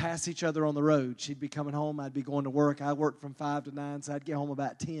we would pass each other on the road. She'd be coming home, I'd be going to work. I worked from 5 to 9, so I'd get home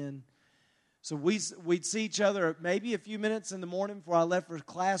about 10. So we'd see each other maybe a few minutes in the morning before I left for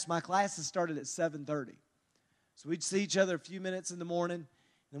class. My classes started at 7:30. So we'd see each other a few minutes in the morning,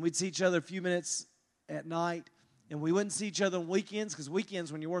 and we'd see each other a few minutes at night. And we wouldn't see each other on weekends, because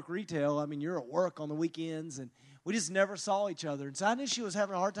weekends when you work retail, you're at work on the weekends, and we just never saw each other. And so I knew she was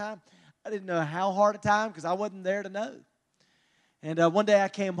having a hard time. I didn't know how hard a time, because I wasn't there to know. And one day I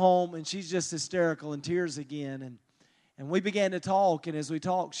came home, and she's just hysterical in tears again. And we began to talk, and as we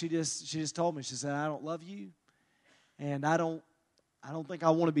talked, she just told me, she said, I don't love you, and I don't think I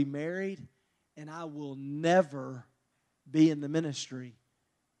want to be married, and I will never be in the ministry,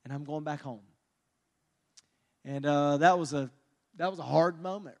 and I'm going back home. And that was a hard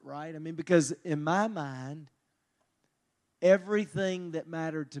moment, right? Because in my mind, everything that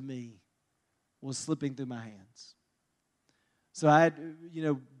mattered to me was slipping through my hands. So I had,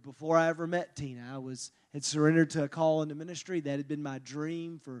 before I ever met Tina, I had surrendered to a call into ministry. That had been my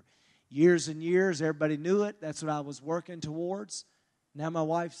dream for, years and years. Everybody knew it. That's what I was working towards. Now my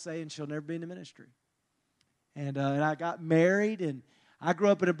wife's saying she'll never be in the ministry. And I got married, and I grew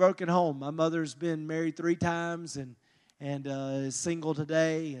up in a broken home. My mother's been married 3 times and is single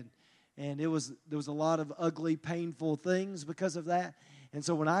today. And there was a lot of ugly, painful things because of that. And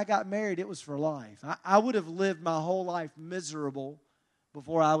so when I got married, it was for life. I would have lived my whole life miserable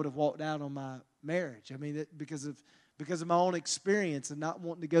before I would have walked out on my marriage. I mean, because of my own experience and not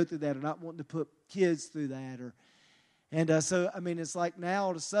wanting to go through that or not wanting to put kids through that. So, I mean, it's like now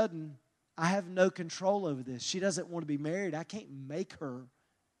all of a sudden I have no control over this. She doesn't want to be married. I can't make her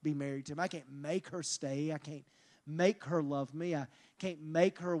be married to him. I can't make her stay. I can't make her love me. I can't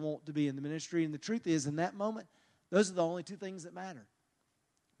make her want to be in the ministry. And the truth is, in that moment, those are the only 2 things that mattered.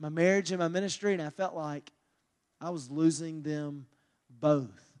 My marriage and my ministry, and I felt like I was losing them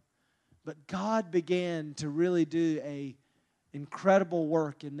both. But God began to really do a incredible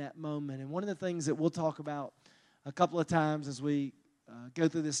work in that moment. And one of the things that we'll talk about a couple of times as we go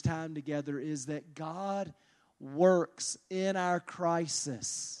through this time together is that God works in our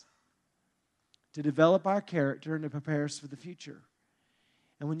crisis to develop our character and to prepare us for the future.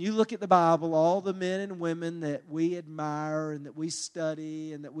 And when you look at the Bible, all the men and women that we admire and that we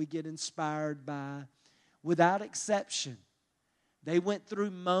study and that we get inspired by, without exception, they went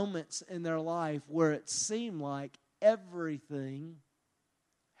through moments in their life where it seemed like everything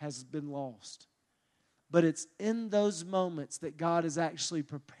has been lost. But it's in those moments that God is actually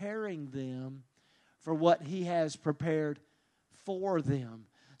preparing them for what He has prepared for them.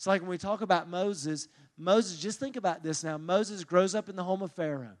 It's like when we talk about Moses, just think about this now. Moses grows up in the home of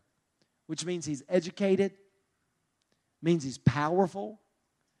Pharaoh, which means he's educated, means he's powerful,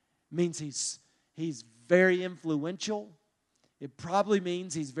 means he's very influential. It probably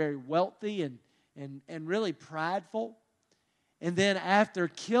means he's very wealthy and really prideful. And then after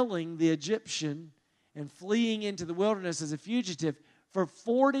killing the Egyptian and fleeing into the wilderness as a fugitive for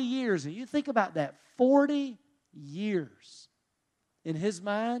 40 years, and you think about that, 40 years. In his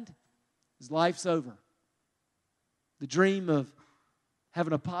mind, his life's over. The dream of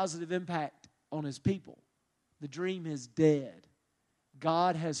having a positive impact on his people, the dream is dead.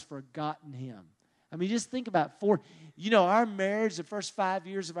 God has forgotten him. I mean, just think about our marriage, the first 5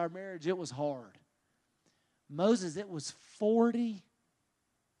 years of our marriage, it was hard. Moses, it was 40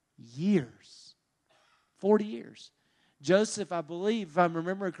 years. 40 years. Joseph, I believe, if I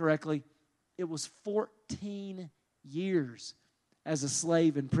remember correctly, it was 14 years as a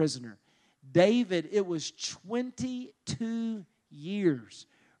slave and prisoner. David, it was 22 years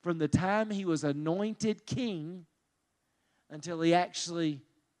from the time he was anointed king until he actually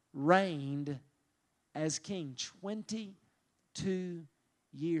reigned as king. 22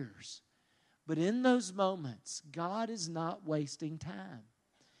 years. But in those moments, God is not wasting time.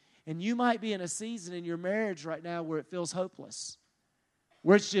 And you might be in a season in your marriage right now where it feels hopeless,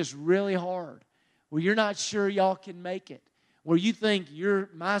 where it's just really hard, where you're not sure y'all can make it, where you think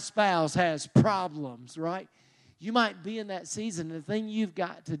my spouse has problems, right? You might be in that season, and the thing you've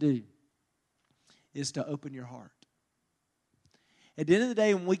got to do is to open your heart. At the end of the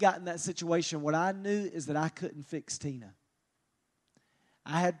day, when we got in that situation, what I knew is that I couldn't fix Tina.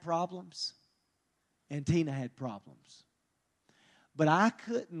 I had problems, and Tina had problems. But I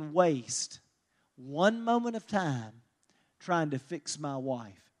couldn't waste one moment of time trying to fix my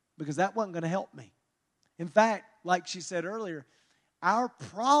wife because that wasn't going to help me. In fact, like she said earlier, one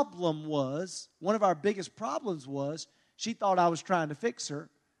of our biggest problems was she thought I was trying to fix her.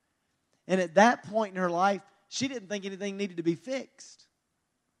 And at that point in her life, she didn't think anything needed to be fixed.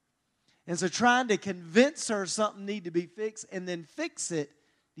 And so trying to convince her something needed to be fixed and then fix it,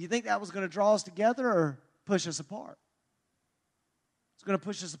 do you think that was going to draw us together or push us apart? It's going to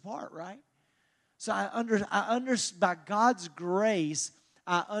push us apart, right? So by God's grace,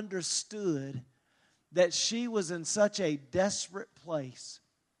 I understood that she was in such a desperate place.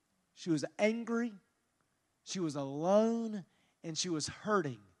 She was angry, she was alone, and she was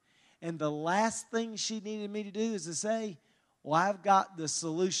hurting. And the last thing she needed me to do is to say, well, I've got the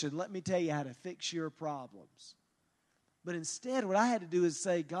solution. Let me tell you how to fix your problems. But instead, what I had to do is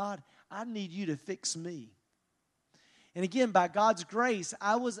say, God, I need you to fix me. And again, by God's grace,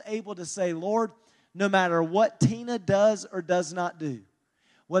 I was able to say, Lord, no matter what Tina does or does not do,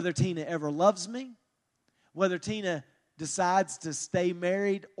 whether Tina ever loves me, whether Tina decides to stay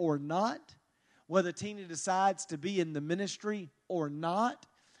married or not, whether Tina decides to be in the ministry or not,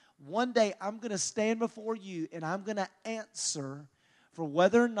 one day I'm going to stand before you and I'm going to answer for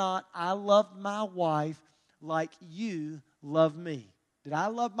whether or not I loved my wife like you love me. Did I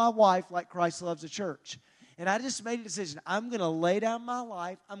love my wife like Christ loves the church? And I just made a decision. I'm going to lay down my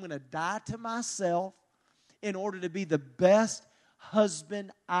life. I'm going to die to myself in order to be the best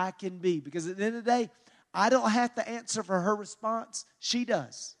husband I can be. Because at the end of the day, I don't have to answer for her response. She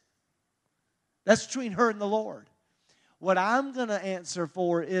does. That's between her and the Lord. What I'm going to answer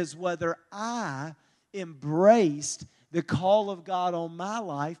for is whether I embraced the call of God on my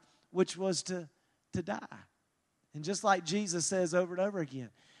life, which was to die. And just like Jesus says over and over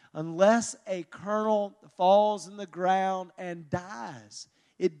again, unless a kernel falls in the ground and dies,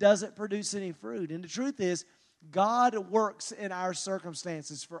 it doesn't produce any fruit. And the truth is, God works in our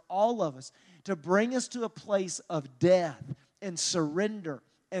circumstances for all of us to bring us to a place of death and surrender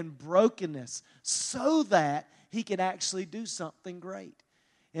and brokenness so that He can actually do something great.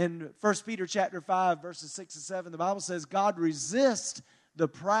 In 1 Peter chapter 5, verses 6 and 7, the Bible says, God resists the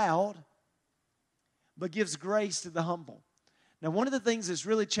proud, but gives grace to the humble. Now, one of the things that's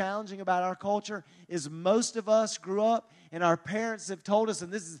really challenging about our culture is most of us grew up, and our parents have told us,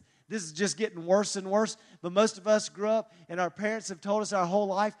 and this is just getting worse and worse, but most of us grew up, and our parents have told us our whole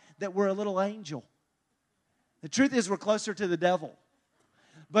life that we're a little angel. The truth is we're closer to the devil.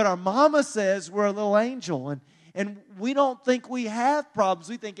 But our mama says we're a little angel, and we don't think we have problems.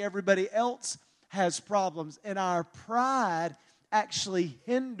 We think everybody else has problems, and our pride actually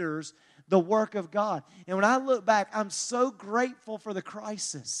hinders the work of God. And when I look back, I'm so grateful for the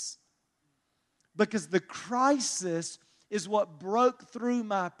crisis, because the crisis is what broke through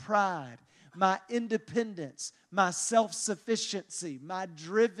my pride, my independence, my self-sufficiency, my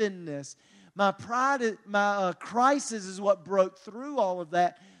drivenness. My pride, my crisis is what broke through all of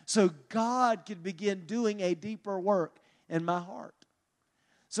that so God could begin doing a deeper work in my heart.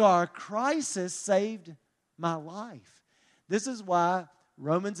 So our crisis saved my life. This is why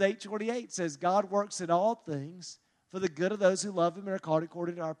Romans 8:28 says God works in all things for the good of those who love Him and are called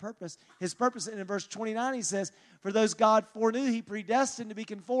according to our purpose. His purpose, and in verse 29 he says, for those God foreknew, He predestined to be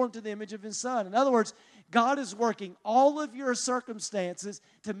conformed to the image of His Son. In other words, God is working all of your circumstances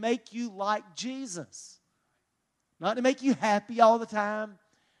to make you like Jesus. Not to make you happy all the time,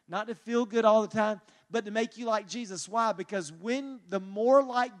 not to feel good all the time, but to make you like Jesus. Why? Because the more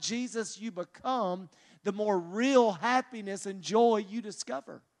like Jesus you become, the more real happiness and joy you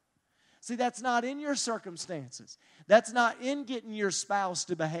discover. See, that's not in your circumstances. That's not in getting your spouse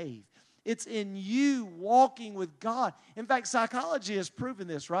to behave. It's in you walking with God. In fact, psychology has proven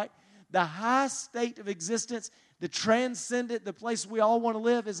this, right? The high state of existence, the transcendent, the place we all want to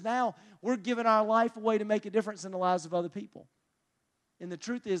live is now we're giving our life away to make a difference in the lives of other people. And the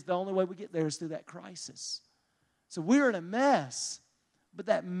truth is, the only way we get there is through that crisis. So we're in a mess, but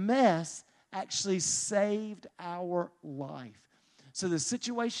that mess actually saved our life. So the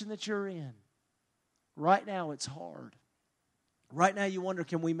situation that you're in, right now it's hard. Right now you wonder,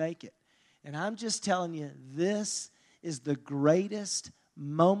 can we make it? And I'm just telling you, this is the greatest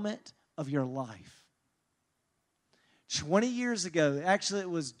moment of your life. 20 years ago, actually it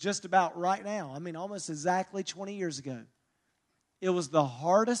was just about right now, almost exactly 20 years ago, it was the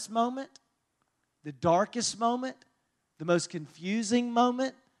hardest moment, the darkest moment, the most confusing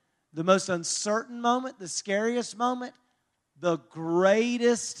moment, the most uncertain moment, the scariest moment, the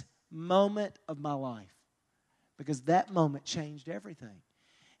greatest moment of my life. Because that moment changed everything.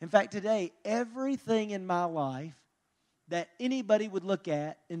 In fact, today, everything in my life that anybody would look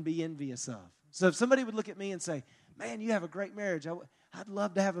at and be envious of. So if somebody would look at me and say, man, you have a great marriage. I'd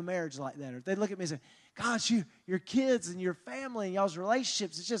love to have a marriage like that. Or if they'd look at me and say, gosh, your kids and your family and y'all's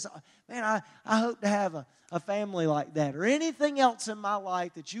relationships, it's just, man, I hope to have a family like that. Or anything else in my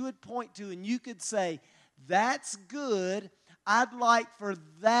life that you would point to and you could say, that's good. I'd like for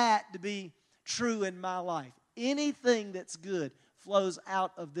that to be true in my life. Anything that's good flows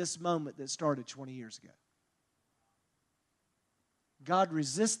out of this moment that started 20 years ago. God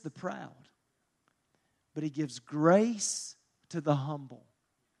resists the proud, but He gives grace to the humble.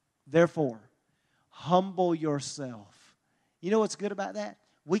 Therefore, humble yourself. You know what's good about that?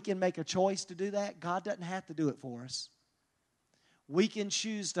 We can make a choice to do that. God doesn't have to do it for us. We can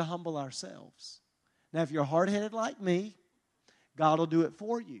choose to humble ourselves. Now, if you're hard-headed like me, God will do it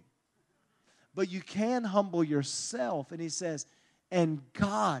for you. But you can humble yourself. And He says, and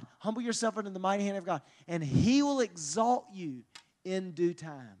God, humble yourself under the mighty hand of God, and He will exalt you in due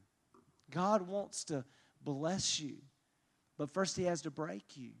time. God wants to bless you, but first He has to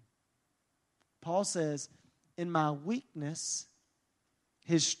break you. Paul says, in my weakness,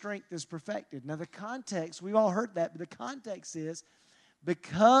 His strength is perfected. Now the context, we've all heard that, but the context is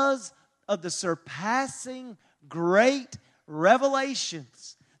because of the surpassing great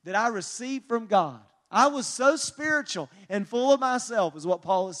revelations that I received from God. I was so spiritual and full of myself, is what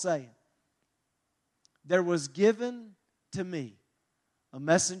Paul is saying. there was given to me a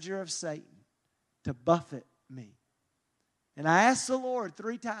messenger of Satan to buffet me. And I asked the Lord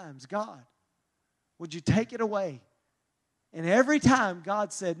 3 times, God, would you take it away? And every time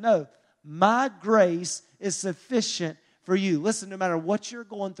God said, no, my grace is sufficient for you. Listen, no matter what you're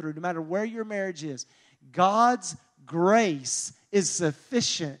going through, no matter where your marriage is, God's grace is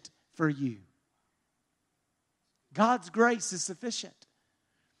sufficient for you. God's grace is sufficient.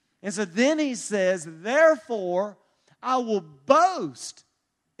 And so then he says, therefore, I will boast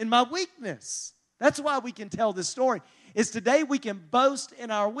in my weakness. That's why we can tell this story. Is today we can boast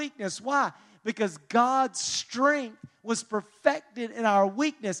in our weakness. Why? Because God's strength was perfected in our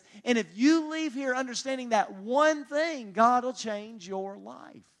weakness. And if you leave here understanding that one thing, God will change your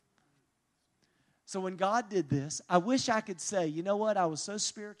life. So when God did this, I wish I could say, you know what? I was so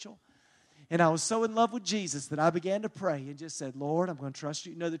spiritual and I was so in love with Jesus that I began to pray and just said, Lord, I'm going to trust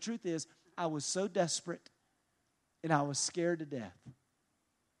you. No, the truth is, I was so desperate and I was scared to death.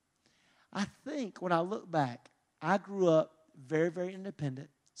 I think when I look back, I grew up very, very independent.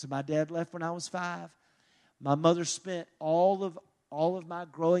 So my dad left when I was 5. My mother spent all of my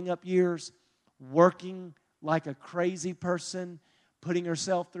growing up years working like a crazy person, putting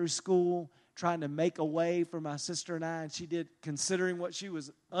herself through school, trying to make a way for my sister and I. And she did, considering what she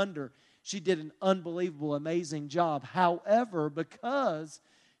was under, she did an unbelievable, amazing job. However, because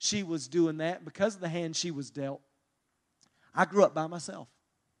she was doing that, because of the hand she was dealt, I grew up by myself.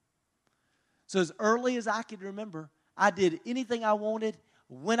 So as early as I could remember, I did anything I wanted,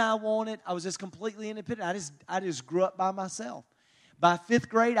 when I wanted. I was just completely independent. I just grew up by myself. By 5th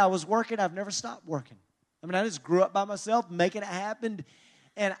grade, I was working. I've never stopped working. I just grew up by myself, making it happen.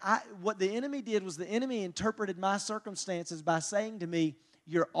 And what the enemy did was the enemy interpreted my circumstances by saying to me,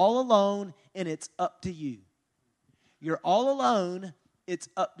 you're all alone and it's up to you. You're all alone, it's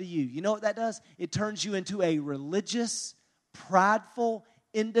up to you. You know what that does? It turns you into a religious, prideful,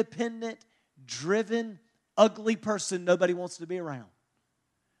 independent, driven, ugly person nobody wants to be around.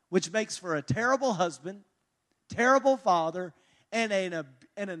 Which makes for a terrible husband, terrible father, and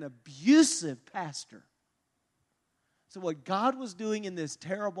an abusive pastor. So what God was doing in this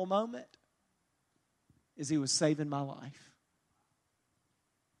terrible moment is He was saving my life.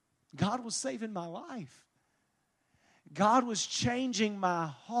 God was saving my life. God was changing my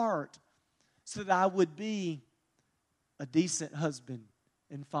heart so that I would be a decent husband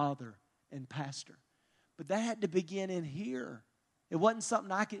and father and pastor. But that had to begin in here. It wasn't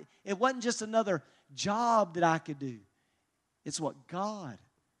something it wasn't just another job that I could do. It's what God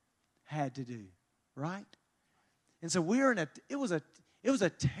had to do, right? And so it was a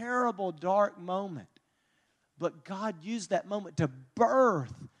terrible, dark moment. But God used that moment to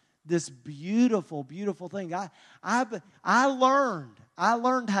birth this beautiful, beautiful thing. I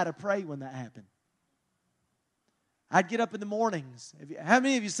learned how to pray when that happened. I'd get up in the mornings. How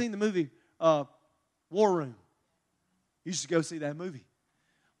many of you seen the movie War Room? You should go see that movie.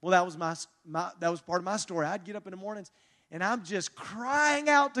 Well, that was part of my story. I'd get up in the mornings and I'm just crying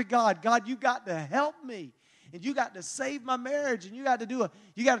out to God. God, you got to help me. And you got to save my marriage, and you got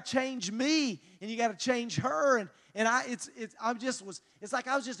to change me, and you got to change her, it's like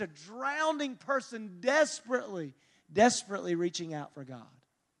I was just a drowning person, desperately reaching out for God.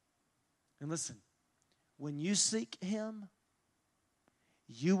 And listen, when you seek Him,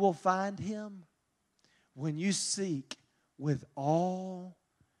 you will find Him. When you seek with all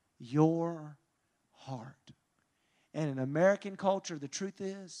your heart. And in American culture, the truth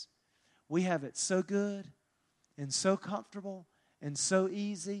is, we have it so good and so comfortable and so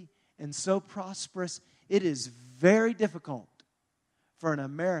easy and so prosperous. It is very difficult for an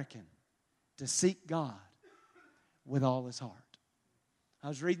American to seek God with all his heart. I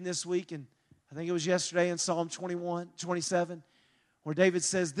was reading this week, and I think it was yesterday in Psalm 27, where David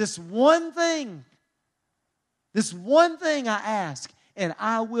says, this one thing I ask, and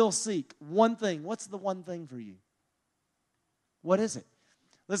I will seek. One thing. What's the one thing for you? What is it?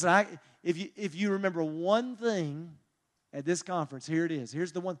 Listen, if you remember one thing at this conference, here it is.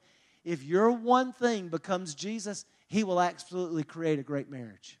 Here's the one. If your one thing becomes Jesus, He will absolutely create a great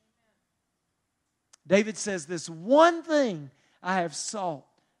marriage. David says, this one thing I have sought,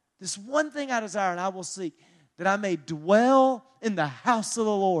 this one thing I desire, and I will seek, that I may dwell in the house of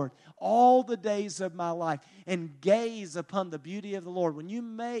the Lord all the days of my life and gaze upon the beauty of the Lord. When you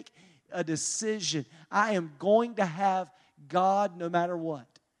make a decision, I am going to have God no matter what.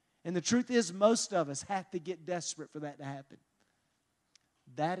 And the truth is, most of us have to get desperate for that to happen.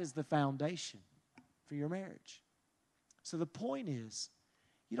 That is the foundation for your marriage. So the point is,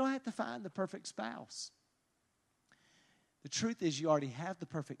 you don't have to find the perfect spouse. The truth is, you already have the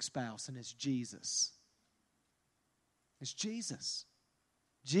perfect spouse, and it's Jesus. It's Jesus.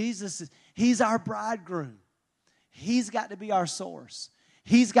 He's our bridegroom. He's got to be our source.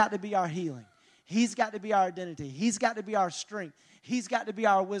 He's got to be our healing. He's got to be our identity. He's got to be our strength. He's got to be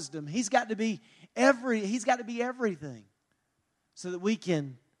our wisdom. He's got to be everything so that we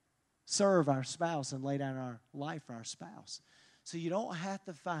can serve our spouse and lay down our life for our spouse. So you don't have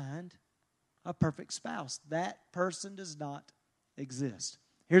to find a perfect spouse. That person does not exist.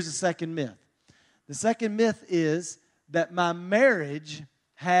 Here's the second myth. The second myth is that my marriage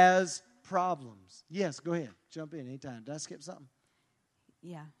has problems. Yes, go ahead. Jump in anytime. Did I skip something?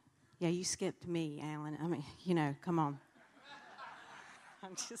 Yeah. Yeah, you skipped me, Alan. I mean, come on.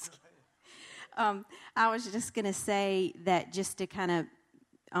 I'm just kidding. I was just going to say that just to kind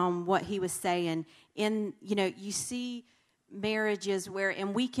of what he was saying. You see marriages where,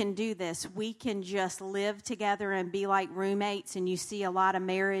 and we can do this, we can just live together and be like roommates, and you see a lot of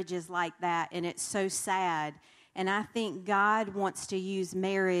marriages like that, and it's so sad. And I think God wants to use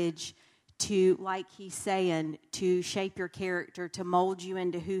marriage to, like he's saying, to shape your character, to mold you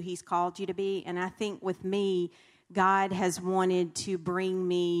into who he's called you to be. And I think with me, God has wanted to bring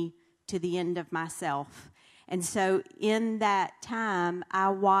me to the end of myself. And so in that time, I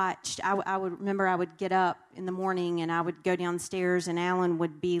would remember I would get up in the morning and I would go downstairs and Alan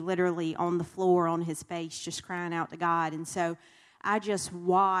would be literally on the floor on his face just crying out to God. And so I just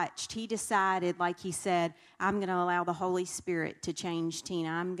watched. He decided, like he said, I'm going to allow the Holy Spirit to change Tina.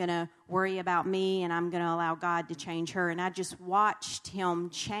 I'm going to worry about me, and I'm going to allow God to change her. And I just watched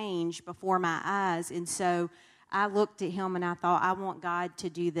him change before my eyes. And so I looked at him, and I thought, I want God to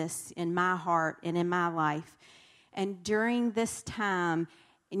do this in my heart and in my life. And during this time,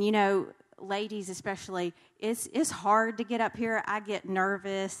 and ladies especially, it's hard to get up here. I get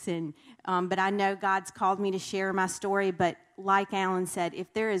nervous, but I know God's called me to share my story. But like Alan said,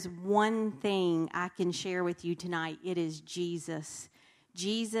 if there is one thing I can share with you tonight, it is Jesus.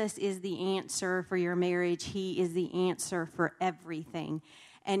 Jesus is the answer for your marriage. He is the answer for everything.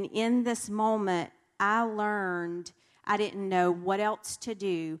 And in this moment, I learned I didn't know what else to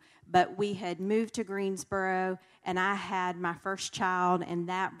do, but we had moved to Greensboro, and I had my first child, and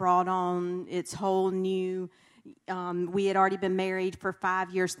that brought on its whole new, we had already been married for 5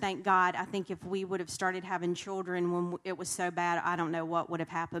 years, thank God. I think if we would have started having children when it was so bad, I don't know what would have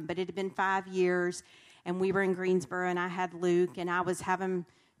happened, but it had been 5 years, and we were in Greensboro, and I had Luke, and I was having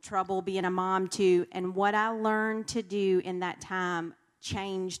trouble being a mom too, and what I learned to do in that time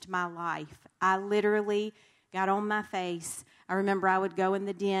changed my life. I literally got on my face. I remember I would go in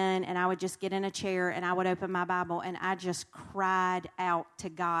the den and I would just get in a chair and I would open my Bible and I just cried out to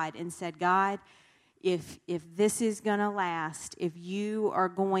God and said, God, if this is going to last, if you are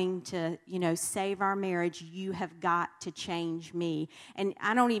going to, save our marriage, you have got to change me. And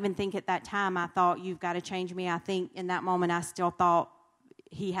I don't even think at that time I thought you've got to change me. I think in that moment I still thought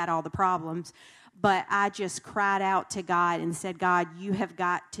he had all the problems. But I just cried out to God and said, God, you have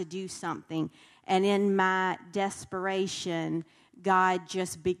got to do something. And in my desperation, God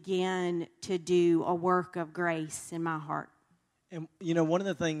just began to do a work of grace in my heart. And, one of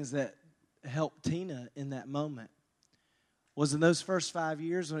the things that helped Tina in that moment was in those first 5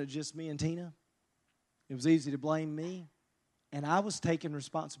 years when it was just me and Tina, it was easy to blame me, and I was taking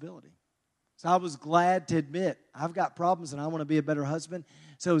responsibility. So I was glad to admit I've got problems and I want to be a better husband.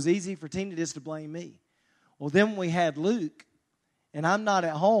 So it was easy for Tina just to blame me. Well, then we had Luke, and I'm not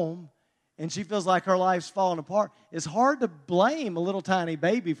at home, and she feels like her life's falling apart. It's hard to blame a little tiny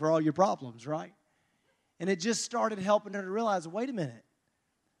baby for all your problems, right? And it just started helping her to realize, wait a minute,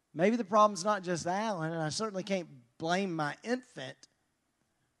 maybe the problem's not just Alan, and I certainly can't blame my infant.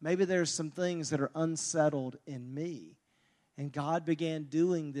 Maybe there's some things that are unsettled in me. And God began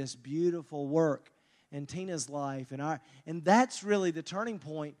doing this beautiful work in Tina's life. And that's really the turning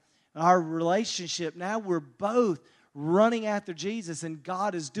point in our relationship. Now we're both running after Jesus, and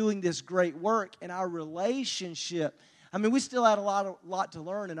God is doing this great work in our relationship. I mean, we still had a lot to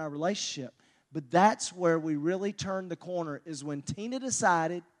learn in our relationship, but that's where we really turned the corner, is when Tina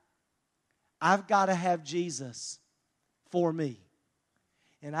decided, I've got to have Jesus for me.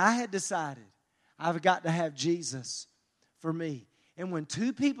 And I had decided, I've got to have Jesus for me. And when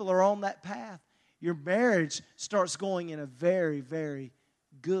two people are on that path, your marriage starts going in a very, very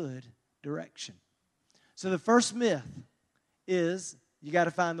good direction. So the first myth is you got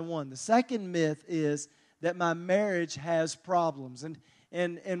to find the one. The second myth is that my marriage has problems.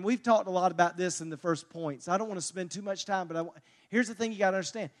 And we've talked a lot about this in the first point. So I don't want to spend too much time, but here's the thing you got to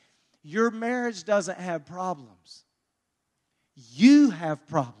understand. Your marriage doesn't have problems. You have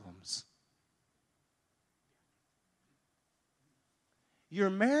problems. Your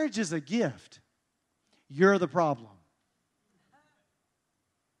marriage is a gift. You're the problem.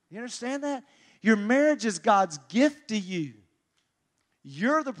 You understand that? Your marriage is God's gift to you.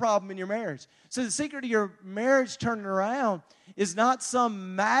 You're the problem in your marriage. So the secret of your marriage turning around is not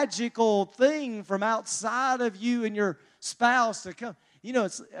some magical thing from outside of you and your spouse to come. You know,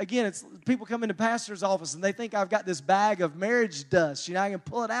 it's people come into pastor's office and they think I've got this bag of marriage dust. You know, I can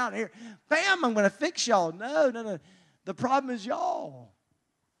pull it out here. Bam, I'm going to fix y'all. No. The problem is y'all.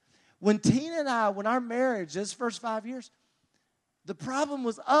 When Tina and I, when our marriage, those first 5 years, the problem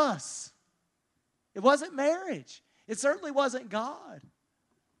was us. It wasn't marriage. It certainly wasn't God.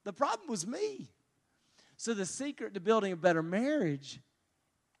 The problem was me. So the secret to building a better marriage,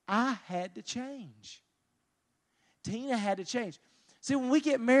 I had to change. Tina had to change. See, when we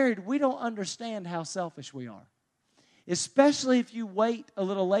get married, we don't understand how selfish we are. Especially if you wait a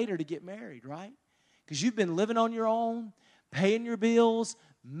little later to get married, right? Because you've been living on your own, paying your bills,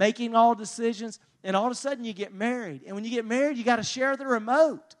 making all decisions, and all of a sudden you get married. And when you get married, you got to share the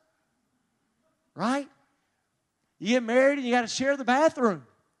remote. Right? You get married and you got to share the bathroom.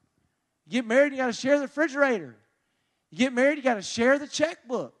 You get married and you got to share the refrigerator. You get married, you got to share the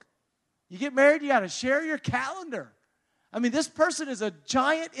checkbook. You get married, you got to share your calendar. I mean, this person is a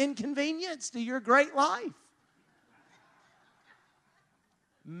giant inconvenience to your great life.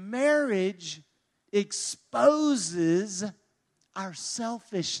 Marriage exposes our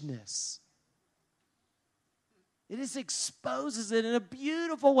selfishness. It just exposes it in a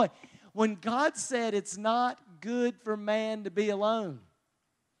beautiful way. When God said it's not good for man to be alone,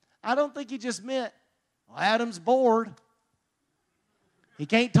 I don't think he just meant, well, Adam's bored. He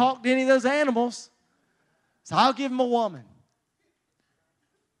can't talk to any of those animals, so I'll give him a woman.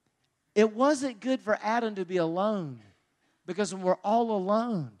 It wasn't good for Adam to be alone, because when we're all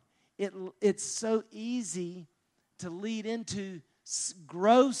alone, it's so easy to lead into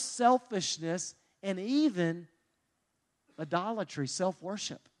gross selfishness and even idolatry,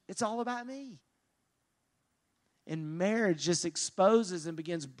 self-worship. It's all about me. And marriage just exposes and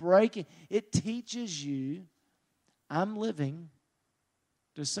begins breaking. It teaches you, I'm living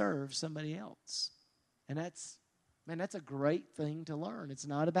to serve somebody else. And that's a great thing to learn. It's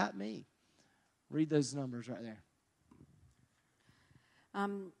not about me. Read those numbers right there.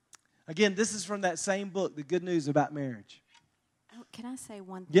 Again, this is from that same book, The Good News About Marriage. Oh, can I say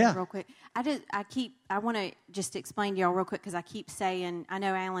one thing real quick? I want to just explain to y'all real quick because I keep saying, I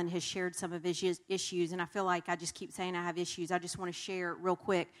know Alan has shared some of his issues, and I feel like I just keep saying I have issues. I just want to share real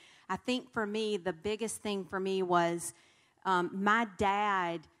quick. I think for me, the biggest thing for me was my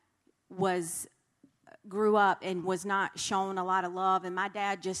dad grew up and was not shown a lot of love, and my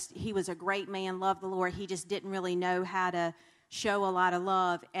dad he was a great man, loved the Lord. He just didn't really know how to show a lot of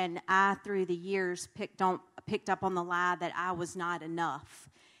love, and I, through the years, picked up on the lie that I was not enough.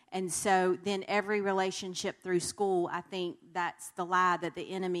 And so then every relationship through school, I think that's the lie that the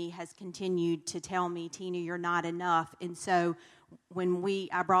enemy has continued to tell me, Tina, you're not enough. And so when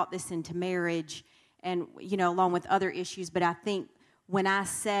I brought this into marriage and, along with other issues, but I think when I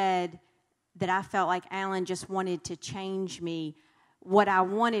said that I felt like Alan just wanted to change me, what I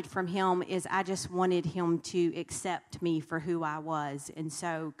wanted from him is I just wanted him to accept me for who I was. And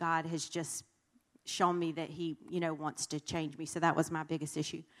so God has just shown me that he, wants to change me. So that was my biggest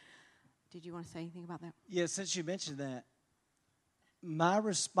issue. Did you want to say anything about that? Yeah, since you mentioned that, my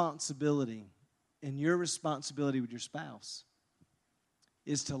responsibility and your responsibility with your spouse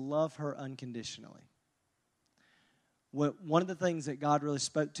is to love her unconditionally. One of the things that God really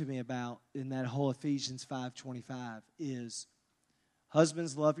spoke to me about in that whole Ephesians 5:25 is,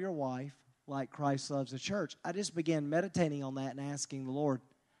 husbands, love your wife like Christ loves the church. I just began meditating on that and asking the Lord,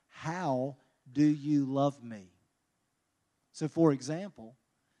 how do you love me? So, for example,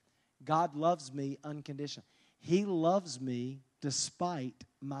 God loves me unconditionally. He loves me despite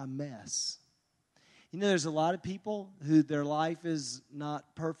my mess. There's a lot of people who their life is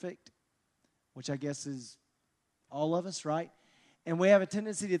not perfect, which I guess is all of us, right? And we have a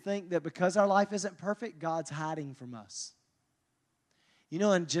tendency to think that because our life isn't perfect, God's hiding from us.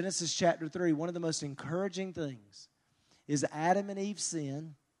 In Genesis chapter 3, one of the most encouraging things is Adam and Eve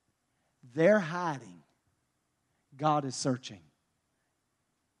sin. They're hiding. God is searching.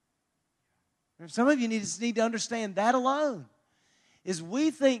 Some of you just need to understand that alone. Is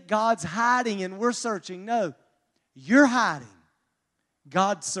we think God's hiding and we're searching. No, you're hiding.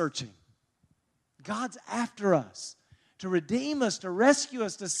 God's searching. God's after us to redeem us, to rescue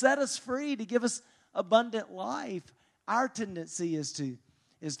us, to set us free, to give us abundant life. Our tendency is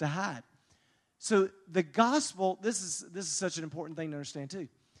to hide. So the gospel, this is such an important thing to understand too.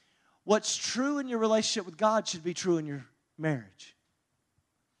 What's true in your relationship with God should be true in your marriage.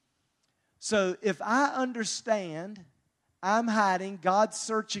 So if I understand I'm hiding, God's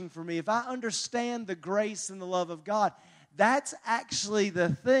searching for me, if I understand the grace and the love of God, that's actually the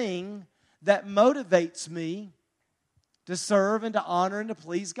thing that motivates me to serve and to honor and to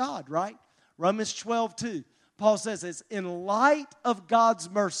please God, right? Romans 12:2. Paul says it's in light of God's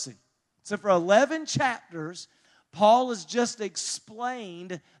mercy. So for 11 chapters, Paul has just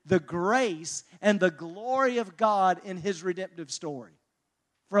explained the grace and the glory of God in his redemptive story.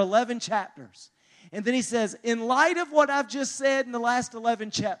 For 11 chapters. And then he says, in light of what I've just said in the last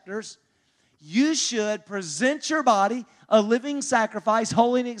 11 chapters, you should present your body a living sacrifice,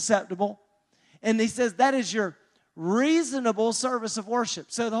 holy and acceptable. And he says that is your reasonable service of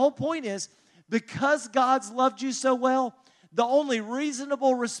worship. So the whole point is, because God's loved you so well, the only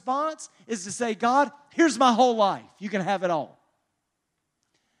reasonable response is to say, God, here's my whole life. You can have it all.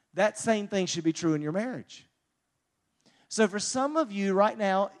 That same thing should be true in your marriage. So for some of you right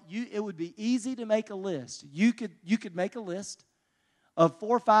now, it would be easy to make a list. You could make a list of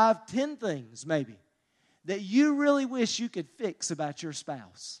 4, 5, 10 things maybe that you really wish you could fix about your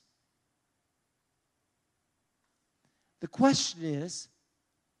spouse. The question is,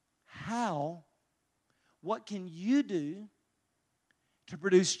 what can you do to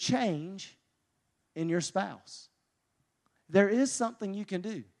produce change in your spouse? There is something you can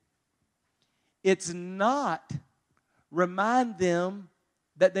do. It's not remind them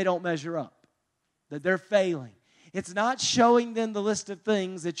that they don't measure up, that they're failing. It's not showing them the list of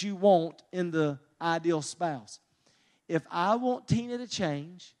things that you want in the ideal spouse. If I want Tina to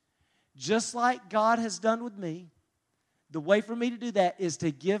change, just like God has done with me, the way for me to do that is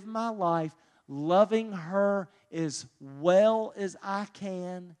to give my life loving her as well as I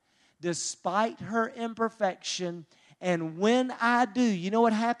can, despite her imperfection. And when I do, you know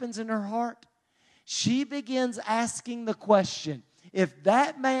what happens in her heart? She begins asking the question, if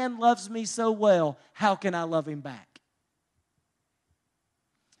that man loves me so well, how can I love him back?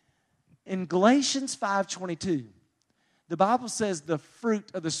 In Galatians 5:22, the Bible says the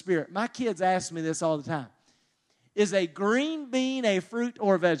fruit of the Spirit. My kids ask me this all the time. Is a green bean a fruit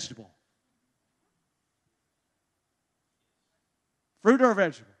or a vegetable? Fruit or a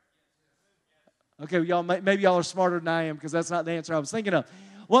vegetable? Okay, y'all, maybe y'all are smarter than I am because that's not the answer I was thinking of.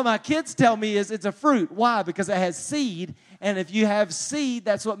 What my kids tell me is it's a fruit. Why? Because it has seed, and if you have seed,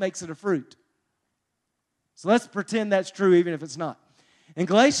 that's what makes it a fruit. So let's pretend that's true even if it's not. In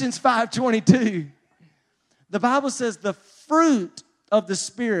Galatians 5:22, the Bible says the fruit of the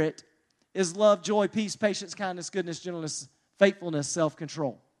Spirit is love, joy, peace, patience, kindness, goodness, gentleness, faithfulness,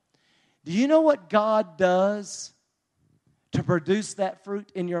 self-control. Do you know what God does to produce that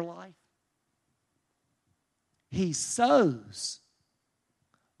fruit in your life? He sows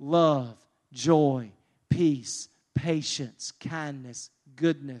love, joy, peace, patience, kindness,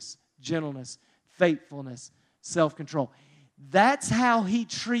 goodness, gentleness, faithfulness, self-control. That's how He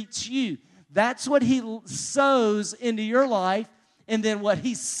treats you. That's what He sows into your life, and then what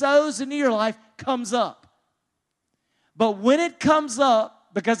He sows into your life comes up. But when it comes up,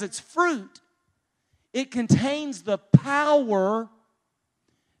 because it's fruit, it contains the power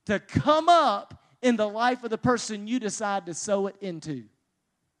to come up in the life of the person you decide to sow it into.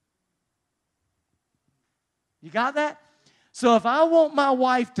 You got that? So if I want my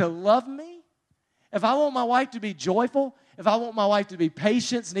wife to love me, if I want my wife to be joyful, if I want my wife to be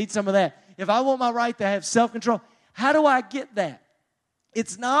patient, need some of that. If I want my wife to have self-control, how do I get that?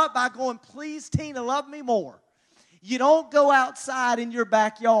 It's not by going, please, Tina, love me more. You don't go outside in your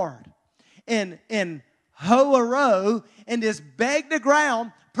backyard and hoe a row and just beg the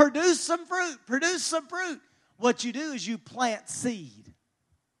ground, produce some fruit, produce some fruit. What you do is you plant seed.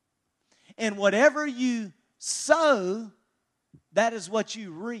 And whatever you sow, that is what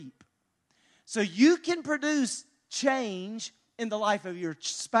you reap. So you can produce change in the life of your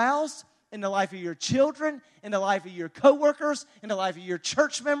spouse, in the life of your children, in the life of your coworkers, in the life of your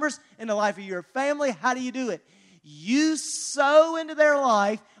church members, in the life of your family. How do you do it? You sow into their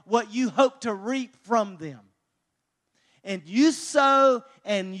life what you hope to reap from them. And you sow,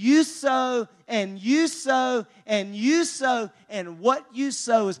 and you sow, and you sow, and you sow, and what you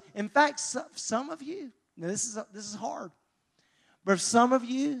sow is, in fact, some of you, now this is hard, but for some of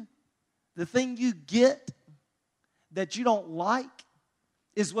you, the thing you get that you don't like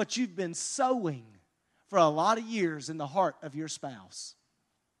is what you've been sowing for a lot of years in the heart of your spouse.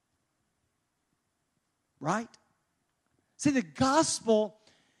 Right? See, the gospel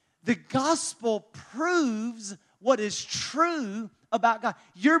proves what is true about God.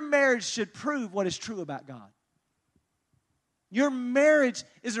 Your marriage should prove what is true about God. Your marriage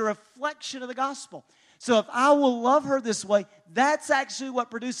is a reflection of the gospel. So if I will love her this way, that's actually what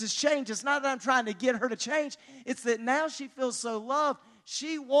produces change. It's not that I'm trying to get her to change. It's that now she feels so loved.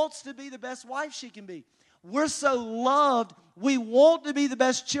 She wants to be the best wife she can be. We're so loved, we want to be the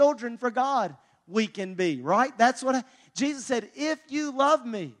best children for God we can be, right? That's what Jesus said, if you love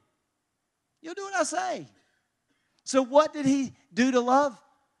me, you'll do what I say. So what did he do to love?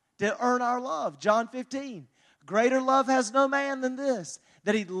 To earn our love. John 15, greater love has no man than this,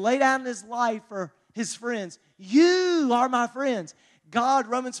 that he lay down his life for his friends. You are my friends. God,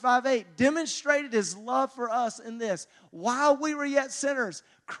 Romans 5:8, demonstrated his love for us in this. While we were yet sinners,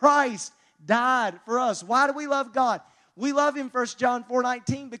 Christ died for us. Why do we love God? We love him, 1 John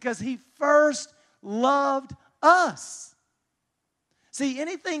 4:19, because he first loved us. See,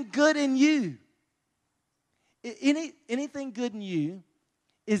 anything good in you, anything good in you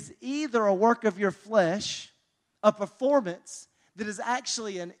is either a work of your flesh, a performance that is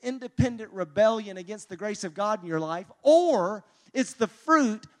actually an independent rebellion against the grace of God in your life, or it's the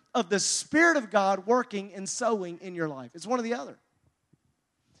fruit of the Spirit of God working and sowing in your life. It's one or the other.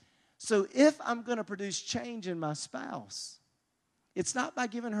 So if I'm going to produce change in my spouse, it's not by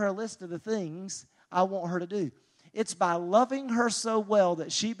giving her a list of the things I want her to do. It's by loving her so well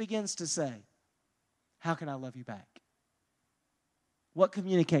that she begins to say, how can I love you back? What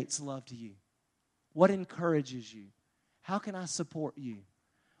communicates love to you? What encourages you? How can I support you?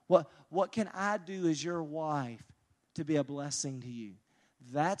 What can I do as your wife to be a blessing to you?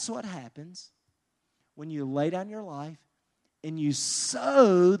 That's what happens when you lay down your life and you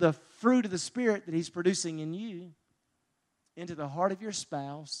sow the fruit of the Spirit that he's producing in you into the heart of your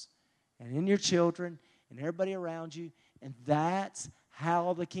spouse and in your children and everybody around you. And that's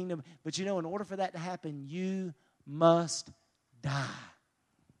how the kingdom... But you know, in order for that to happen, you must die.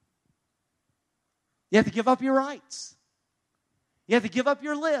 You have to give up your rights. You have to give up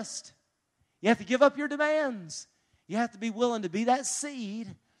your list. You have to give up your demands. You have to be willing to be that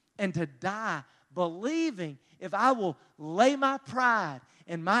seed and to die, believing if I will lay my pride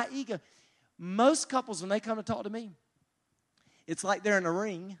and my ego. Most couples, when they come to talk to me, it's like they're in a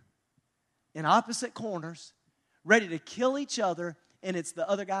ring in opposite corners, ready to kill each other, and it's the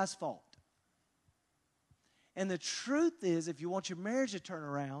other guy's fault. And the truth is, if you want your marriage to turn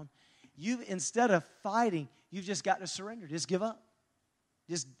around, instead of fighting, you've just got to surrender. Just give up.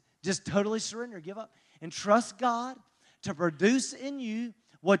 Just totally surrender. Give up. And trust God to produce in you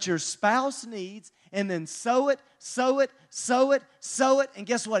what your spouse needs, and then sow it, and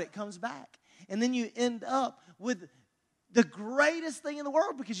guess what? It comes back. And then you end up with the greatest thing in the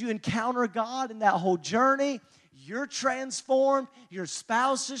world because you encounter God in that whole journey. You're transformed. Your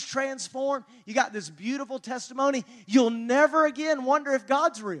spouse is transformed. You got this beautiful testimony. You'll never again wonder if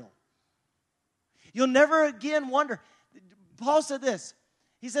God's real. You'll never again wonder. Paul said this.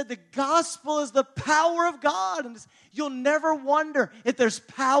 He said the gospel is the power of God. And you'll never wonder if there's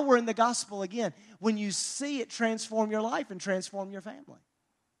power in the gospel again when you see it transform your life and transform your family.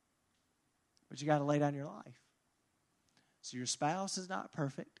 But you got to lay down your life. So your spouse is not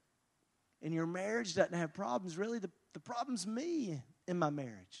perfect. And your marriage doesn't have problems. Really, the problem's me in my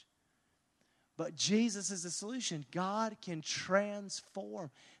marriage. But Jesus is the solution. God can transform.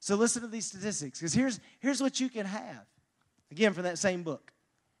 So listen to these statistics, because here's what you can have. Again, from that same book.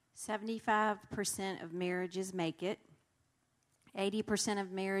 75% of marriages make it. 80%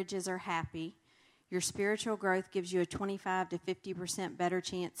 of marriages are happy. Your spiritual growth gives you a 25 to 50% better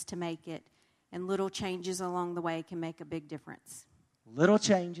chance to make it. And little changes along the way can make a big difference. Little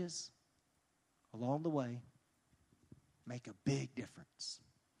changes along the way make a big difference.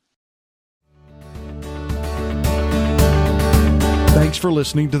 Thanks for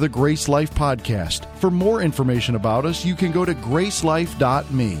listening to the Grace Life podcast. For more information about us, you can go to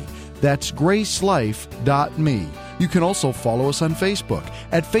gracelife.me. That's gracelife.me. You can also follow us on Facebook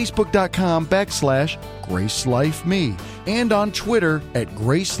at facebook.com/GraceLifeMe and on Twitter at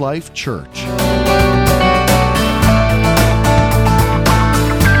GraceLife Church.